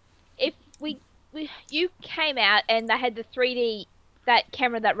 If you came out and they had the 3D, that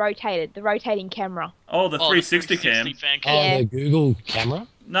camera that rotated, the rotating camera. Oh, the 360 cam. Oh, the Google camera?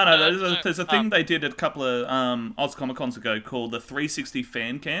 No, there's a thing they did a couple of Oz Comic Cons ago called the 360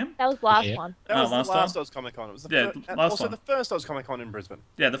 fan cam. That was last one. That was the last Oz Comic Con. It was the first Oz Comic Con in Brisbane.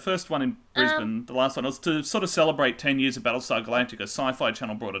 Yeah, the first one in Brisbane. The last one was to sort of celebrate 10 years of Battlestar Galactica. Sci-Fi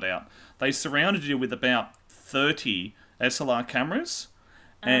Channel brought it out. They surrounded you with about 30 SLR cameras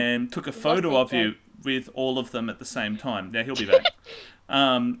and took a photo of you with all of them at the same time. Yeah, he'll be back.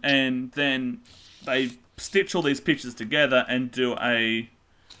 And then they stitch all these pictures together and do a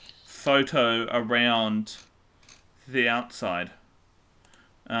photo around the outside.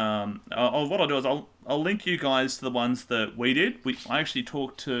 What I'll do is I'll link you guys to the ones that we did. I actually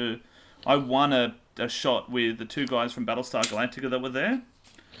I won a shot with the two guys from Battlestar Galactica that were there.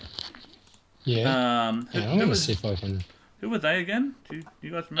 Yeah. I'm going to see if I can... Who were they again? Do you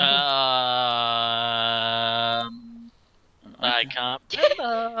guys remember? I can't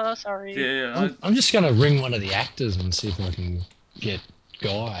remember. Sorry. Yeah, I'm just going to ring one of the actors and see if I can get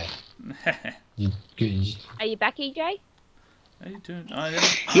Guy. Are you back, EJ? How you doing?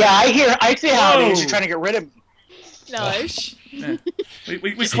 Yeah, I see how it is. You're trying to get rid of me. No. Yeah.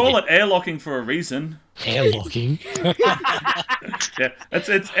 We call it airlocking for a reason. Airlocking? Yeah, it's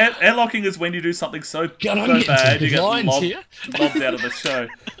airlocking is when you do something so bad you get lobbed out of the show.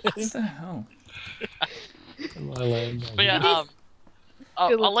 What the hell? But yeah,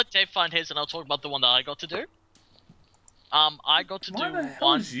 I'll let Dave find his and I'll talk about the one that I got to do. I got to do one. Why the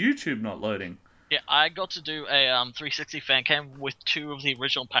hell is YouTube not loading? Yeah, I got to do a 360 fan cam with two of the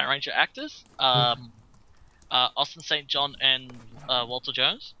original Power Ranger actors, Austin St. John and Walter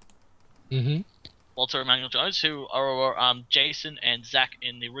Jones. Mm-hmm. Walter Emmanuel Jones, who are Jason and Zach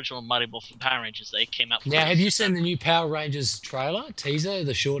in the original Mighty Morphin Power Rangers. They came out. Now, have you seen the new Power Rangers trailer, teaser,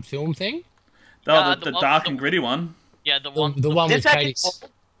 the short film thing? The dark and gritty one. Yeah, the one with Katie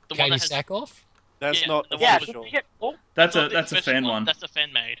Katie Sackhoff? That's not official. That's a fan one. That's a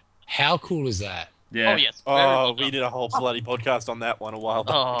fan made. How cool is that? Yeah. Oh yes. Oh, we did a whole bloody podcast on that one a while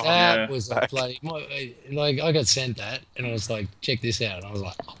back. Oh, that was a bloody... Like, I got sent that, and I was like, check this out. And I was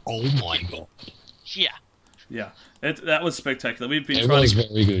like, oh my god. Yeah. Yeah. That was spectacular. We've been It trying was to...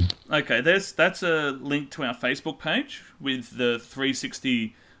 very good. Okay, that's a link to our Facebook page with the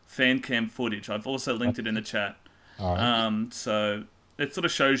 360 fan cam footage. I've also linked it in the chat. All right. So it sort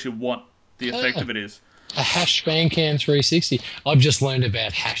of shows you what the effect of it is. A hash fan cam 360. I've just learned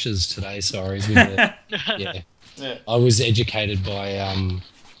about hashes today. Sorry. Yeah. I was educated by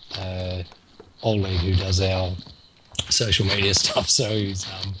Ollie, who does our social media stuff. So he's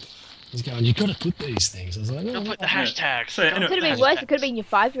going, you've got to put these things. I was like, Don't put the hashtags. So, It could have been worse. It could have been your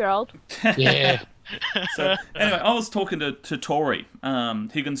 5-year-old. Yeah. So anyway, I was talking to Tori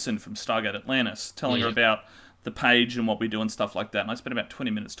Higginson from Stargate Atlantis, telling her about the page and what we do and stuff like that. And I spent about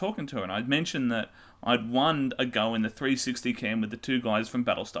 20 minutes talking to her, and I'd mentioned that I'd won a go in the 360 cam with the two guys from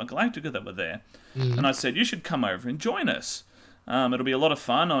Battlestar Galactica that were there. And I said, you should come over and join us. It'll be a lot of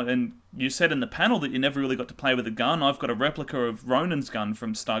fun. And you said in the panel that you never really got to play with a gun. I've got a replica of Ronan's gun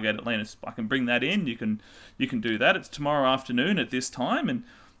from Stargate Atlantis. I can bring that in. You can do that. It's tomorrow afternoon at this time. And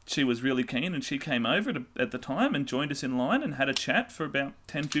she was really keen, and she came over at the time and joined us in line and had a chat for about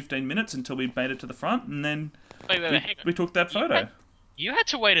 10-15 minutes until we made it to the front, and then we took that photo. You had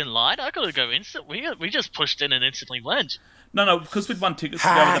to wait in line? I gotta go instant. We just pushed in and instantly went. No, because we'd won tickets to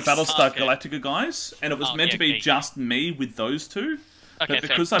go to the Battlestar Galactica guys, and it was meant to be just me with those two. Okay, but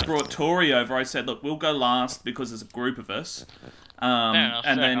because I brought Tori over, I said, look, we'll go last because there's a group of us. Fair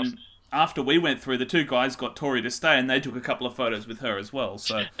enough. After we went through, the two guys got Tori to stay, and they took a couple of photos with her as well.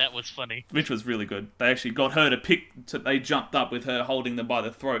 So that was funny. Which was really good. They actually got her to pick. They jumped up with her, holding them by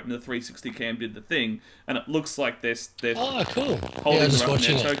the throat, and the 360 cam did the thing. And it looks like they're cool. Holding her up and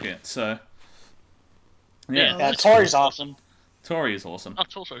they're choking it. So yeah, Tori's awesome. Tori is awesome. Oh,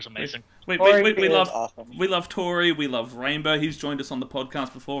 Tori's amazing. We love Tori. We love Rainbow. He's joined us on the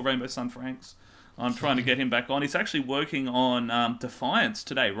podcast before. Rainbow Sun Franks. I'm trying to get him back on. He's actually working on Defiance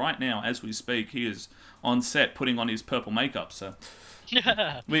today, right now, as we speak. He is on set putting on his purple makeup. So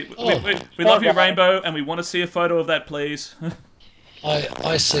we love you, Rainbow, and we want to see a photo of that, please.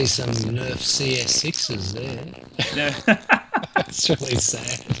 I see some Nerf CS6s there. Yeah. It's really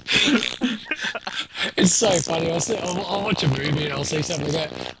sad. It's so funny. I'll watch a movie and I'll see something and go,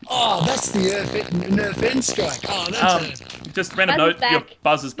 oh, that's the Nerf N strike. Oh, that's just random note, your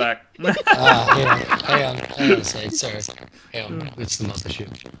buzz is back. Hang on a sec. Sorry. Hang on. It's the mothership.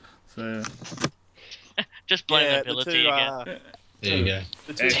 So... Just blame the ability again. There you go.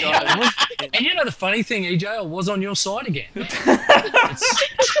 The two guys. And you know the funny thing, EJ, I was on your side again. It's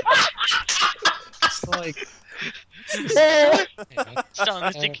like... Starting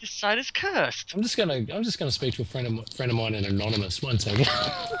to think his side is cursed. I'm just gonna speak to a friend of mine in Anonymous. 1 second.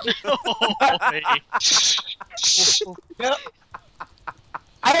 Yep.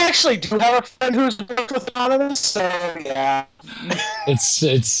 I actually do have a friend who's worked with Anonymous, so yeah.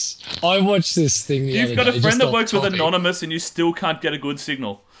 It's. I watched this thing the other day. You've got a friend that works with Anonymous, and you still can't get a good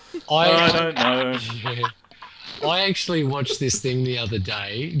signal. I don't know. Yeah. I actually watched this thing the other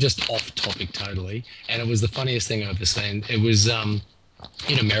day, just off topic totally, and it was the funniest thing I've ever seen. It was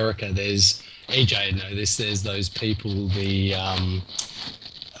in America. There's EJ know this. There's those people, the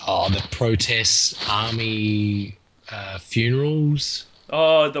protest army funerals.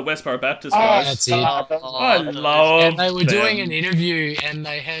 Oh, the Westboro Baptist guys. That's it. I love And they were doing an interview, and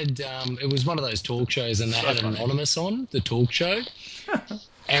they had it was one of those talk shows, and they had Anonymous on the talk show.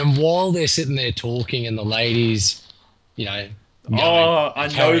 And while they're sitting there talking, and the ladies, I know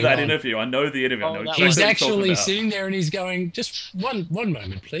that interview. I know the interview. I know exactly he's what actually sitting there, and he's going, just one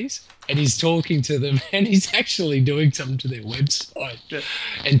moment, please. And he's talking to them, and he's actually doing something to their website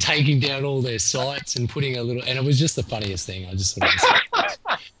and taking down all their sites and putting a little. And it was just the funniest thing. I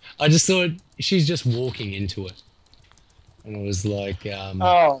just thought she's just walking into it. And it was like,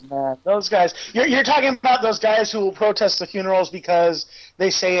 oh man, those guys! You're talking about those guys who will protest the funerals because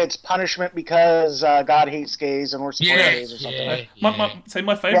they say it's punishment because God hates gays and we're supporting gays or something.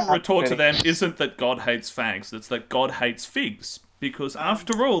 My favorite retort to them isn't that God hates fags; it's that God hates figs. Because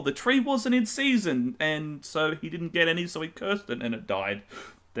after all, the tree wasn't in season, and so he didn't get any, so he cursed it and it died.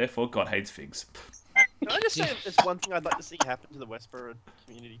 Therefore, God hates figs. Can I just say there's one thing I'd like to see happen to the Westboro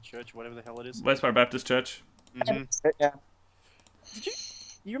Community Church, whatever the hell it is? Westboro Baptist Church. Mm-hmm. Yeah.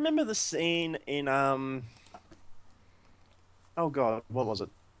 You remember the scene in oh god, what was it?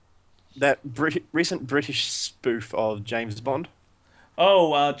 That recent British spoof of James Bond.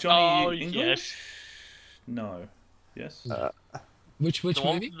 Oh, Johnny English? Yes. No. Yes. Which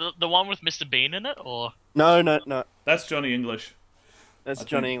movie? The one with Mr. Bean in it, or No. That's Johnny English. That's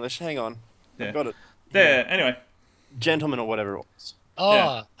Johnny English. Hang on, Yeah. I've got it. There. Anyway. Gentleman or whatever it was.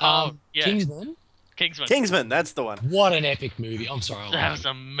 Oh, yeah. Kingsman. Kingsman. That's the one. What an epic movie! I'm sorry. That was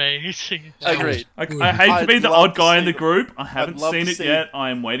amazing. Agreed. I hate to be I'd the love odd to guy see in the it. group. I haven't love seen to it see yet. I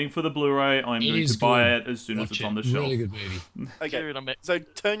am waiting for the Blu-ray. I'm It going is to buy good. it as soon as Watch it's it. on the shelf. Really good movie. Okay, Dude, I'm a- so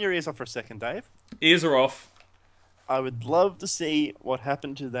turn your ears off for a second, Dave. Ears are off. I would love to see what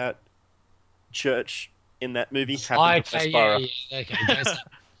happened to that church in that movie. Happened to Okay, Westboro. yeah. Okay, that's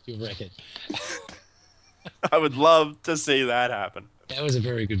your record. I would love to see that happen. That was a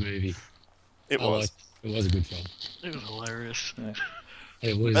very good movie. It was. It was a good film. It was hilarious.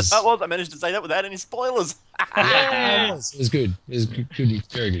 It was. But that was. I managed to say that without any spoilers. It was good. It was good.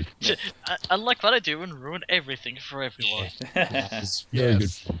 Very good. Unlike what I do and ruin everything for everyone. It was very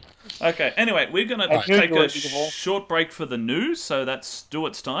good film. Okay, anyway, we're going to I knew take you were a beautiful. short break for the news, so that's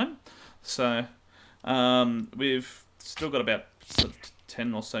Stuart's time. So, we've still got about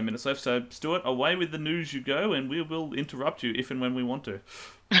 10 or so minutes left, so Stuart, away with the news you go, and we will interrupt you if and when we want to.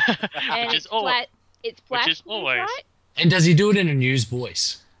 And Which it's is always. flat. It's flash is news, always. right? And does he do it in a news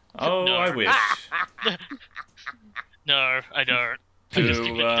voice? Oh, No. I wish. No, I don't. Do Just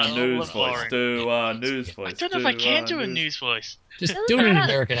keep it dull news and voice. boring. Do news I voice. don't know if I can do a news voice. Just do it in an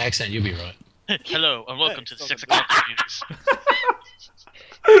American accent. You'll be right. Hello, and welcome to the 6 o'clock news.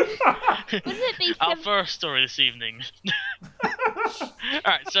 Wouldn't it be Our seven? first story this evening.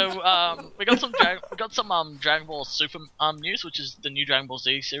 Alright, so we got some Dragon Ball Super news, which is the new Dragon Ball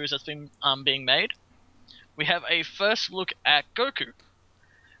Z series that's been being made. We have a first look at Goku.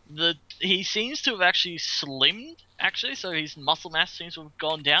 He seems to have actually slimmed, so his muscle mass seems to have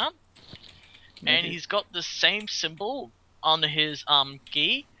gone down. And he's got the same symbol on his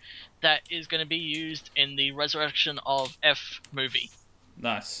gi that is going to be used in the Resurrection of F movie.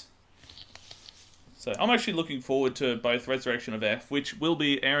 Nice. So I'm actually looking forward to both Resurrection of F, which will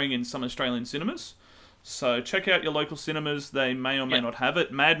be airing in some Australian cinemas. So check out your local cinemas. They may or may not have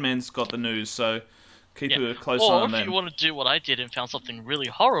it. Mad Men's got the news, so keep a close eye Or on if them. you want to do what I did and found something really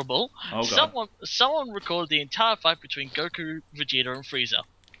horrible, Oh, God. someone recorded the entire fight between Goku, Vegeta, and Frieza.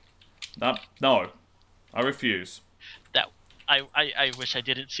 No, I refuse. I wish I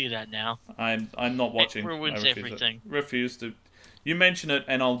didn't see that now. I'm not watching. It ruins I refuse everything. It. Refuse to. You mention it,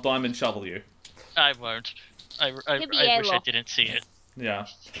 and I'll diamond shovel you. I won't. I wish I airlock. didn't see it. Yeah.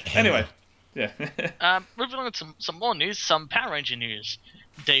 Anyway, yeah. Moving on to some more news, some Power Ranger news.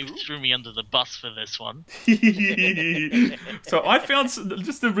 Dave threw me under the bus for this one. So I found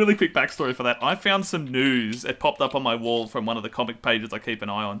just a really quick backstory for that. I found some news. It popped up on my wall from one of the comic pages I keep an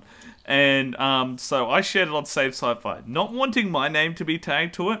eye on, and so I shared it on Save Sci-Fi, not wanting my name to be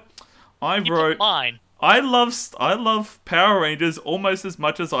tagged to it. I wrote mine. I love Power Rangers almost as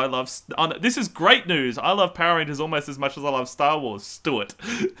much as I love. This is great news. I love Power Rangers almost as much as I love Star Wars. Stuart.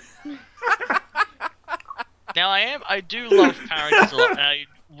 Now I do love Power Rangers a lot, and I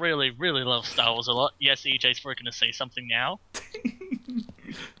really, really love Star Wars a lot. Yes, EJ's probably going to say something now.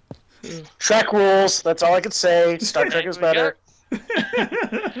 Shrek rules. That's all I could say. Star Trek is better.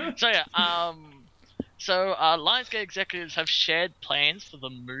 So yeah, Lionsgate executives have shared plans for the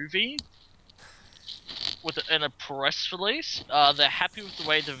movie in a press release. They're happy with the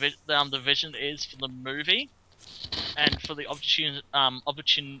way the vision is for the movie, and for the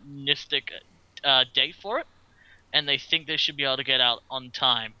opportunistic date for it. And they think they should be able to get out on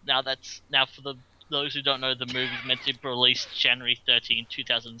time. Now for those who don't know, the movie is meant to be released January 13,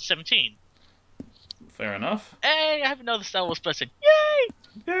 2017. Fair enough. Hey, I have another Star Wars person.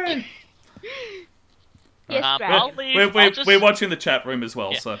 Yay! Yes, Brad. We're watching the chat room as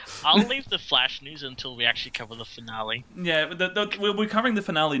well, Yeah. so I'll leave the Flash news until we actually cover the finale. yeah. We're covering the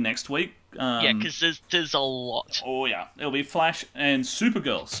finale next week. Yeah, because there's a lot. Oh yeah, it'll be Flash and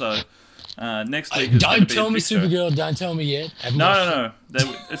Supergirl. So next week. is gonna Don't be tell a me big show. Supergirl. Don't tell me yet. No.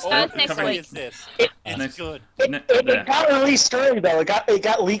 It's next covering- week. Is this? It, Next- Good. it got released early though. It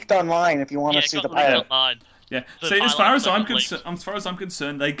got leaked online. If you want Yeah, to it see got the leaked pilot. online. Yeah. The See, as pilot far leaked. as I'm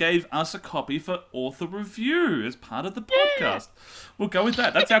concerned, they gave us a copy for author review as part of the podcast. We'll go with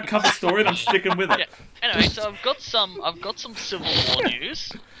that. That's our cover story, and I'm sticking with it. Yeah. Anyway, so I've got some Civil War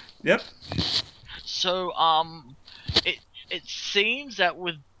news. Yep. So it seems that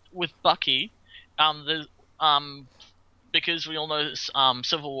with Bucky, because we all know this,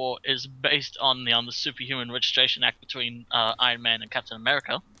 Civil War is based on the Superhuman Registration Act between Iron Man and Captain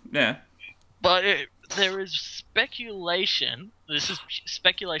America. Yeah. But there is speculation. This is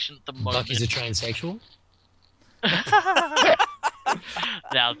speculation at the moment. Bucky's a transsexual?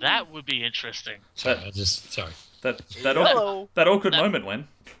 Now that would be interesting. Sorry. That awkward moment when.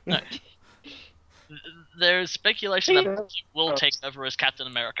 No. There's speculation that Bucky will take over as Captain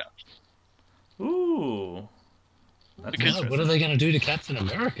America. Ooh. That's No, what are they going to do to Captain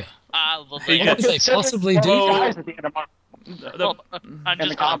America? Well, What could they possibly do?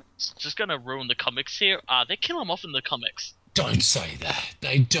 I'm just going to ruin the comics here. They kill him off in the comics. Don't say that.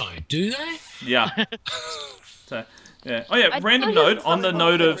 They don't, do they? Yeah. So, yeah. Oh yeah. Random note on the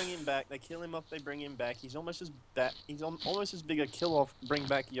note of. They kill him up. They bring him back. He's almost as almost as big a kill off. Bring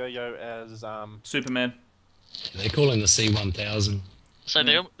back Yo-Yo as Superman. They call him the C-1000. So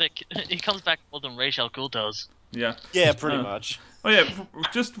he comes back more than Ra's al Ghul does. Yeah. Yeah, pretty much. Oh yeah.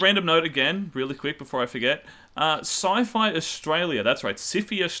 Just random note again, really quick before I forget. Sci-Fi Australia. That's right.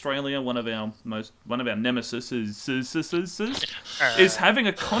 SyFy Australia, one of our nemesis is having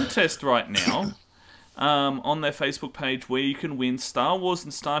a contest right now. On their Facebook page where you can win Star Wars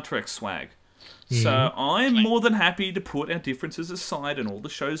and Star Trek swag. So I'm more than happy to put our differences aside and all the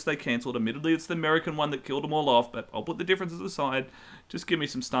shows they cancelled. Admittedly, it's the American one that killed them all off, but I'll put the differences aside. Just give me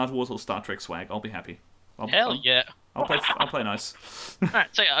some Star Wars or Star Trek swag. I'll be happy. Yeah. I'll play nice. Alright,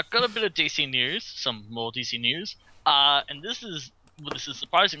 so I've got a bit of DC news, some more DC news. And this is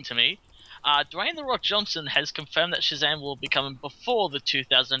surprising to me. Dwayne "The Rock" Johnson has confirmed that Shazam will be coming before the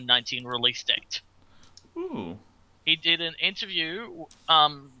 2019 release date. Ooh. He did an interview,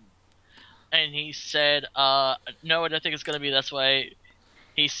 and he said, "No, I don't think it's going to be this way."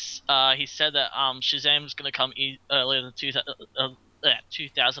 He said that Shazam's going to come earlier than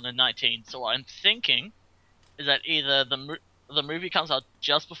 2019. So what I'm thinking is that either the movie comes out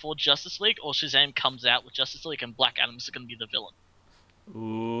just before Justice League, or Shazam comes out with Justice League, and Black Adam's going to be the villain.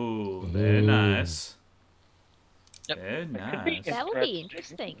 Ooh, very nice. Yep. Very nice. That would be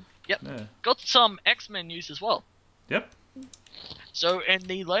interesting. Yep. Yeah. Got some X-Men news as well. Yep. So in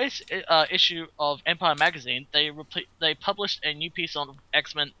the latest issue of Empire magazine, they published a new piece on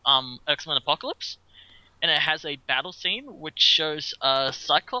X-Men Apocalypse, and it has a battle scene which shows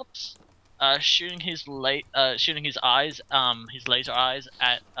Cyclops shooting his laser eyes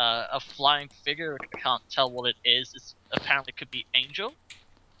at a flying figure. I can't tell what it is. It apparently could be Angel.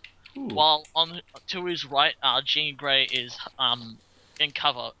 Ooh. While to his right, Jean Grey is in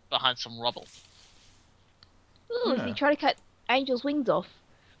cover behind some rubble. Ooh, is he trying to cut Angel's wings off?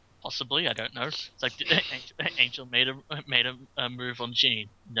 Possibly, I don't know. It's like Angel made a move on Jean.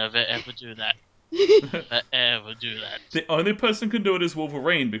 Never ever do that. Never ever do that. The only person who can do it is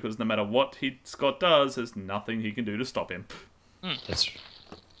Wolverine, because no matter what Scott does, there's nothing he can do to stop him. That's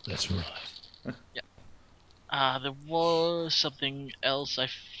right. Yeah. There was something else.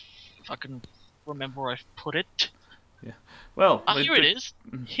 If I can remember where I've put it. Yeah. Well, here it is.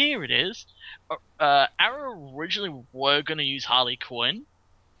 Here it is. Arrow originally were going to use Harley Quinn.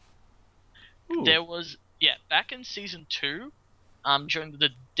 Ooh. There was back in season 2, during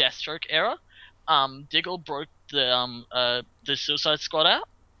the Deathstroke era, Diggle broke the Suicide Squad out.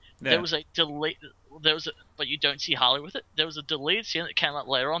 Yeah. There was a delete. But you don't see Harley with it. There was a deleted scene that came out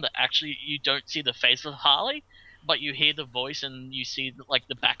later on that actually you don't see the face of Harley, but you hear the voice and you see like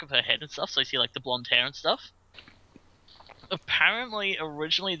the back of her head and stuff. So you see like the blonde hair and stuff. Apparently,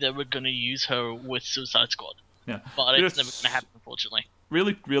 originally they were going to use her with Suicide Squad. Yeah, but it's never going to happen, unfortunately.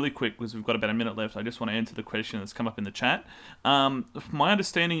 Really quick, because we've got about a minute left. I just want to answer the question that's come up in the chat. My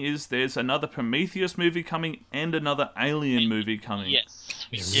understanding is there's another Prometheus movie coming and another Alien movie coming. Yes.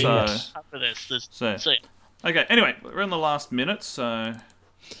 So, okay. Anyway, we're in the last minute, so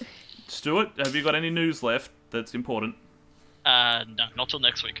Stuart, have you got any news left that's important? No, not till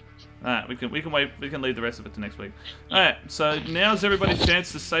next week. Alright, we can wait. We can leave the rest of it to next week. Alright, so now's everybody's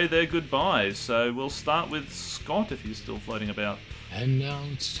chance to say their goodbyes. So we'll start with Scott if he's still floating about. And now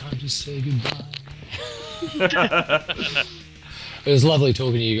it's time to say goodbye. It was lovely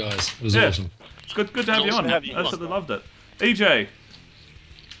talking to you guys. It was awesome. It's good to have you on. I absolutely loved it. EJ.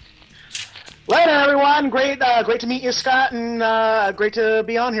 Later, everyone. Great to meet you, Scott, and great to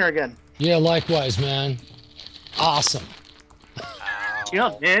be on here again. Yeah, likewise, man. Awesome.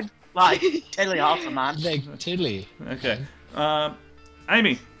 Chill, dude. Like, totally awesome, man. Totally. Okay.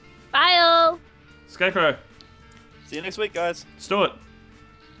 Amy. Bye, all. Scarecrow. See you next week, guys. Stuart.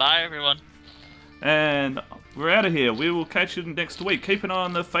 Bye, everyone. And we're out of here. We will catch you next week. Keep an eye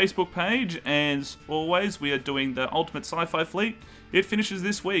on the Facebook page. And as always, we are doing the Ultimate Sci-Fi Fleet. It finishes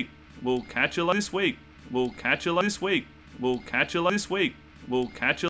this week. We'll catch you this week. We'll catch you this week. We'll catch you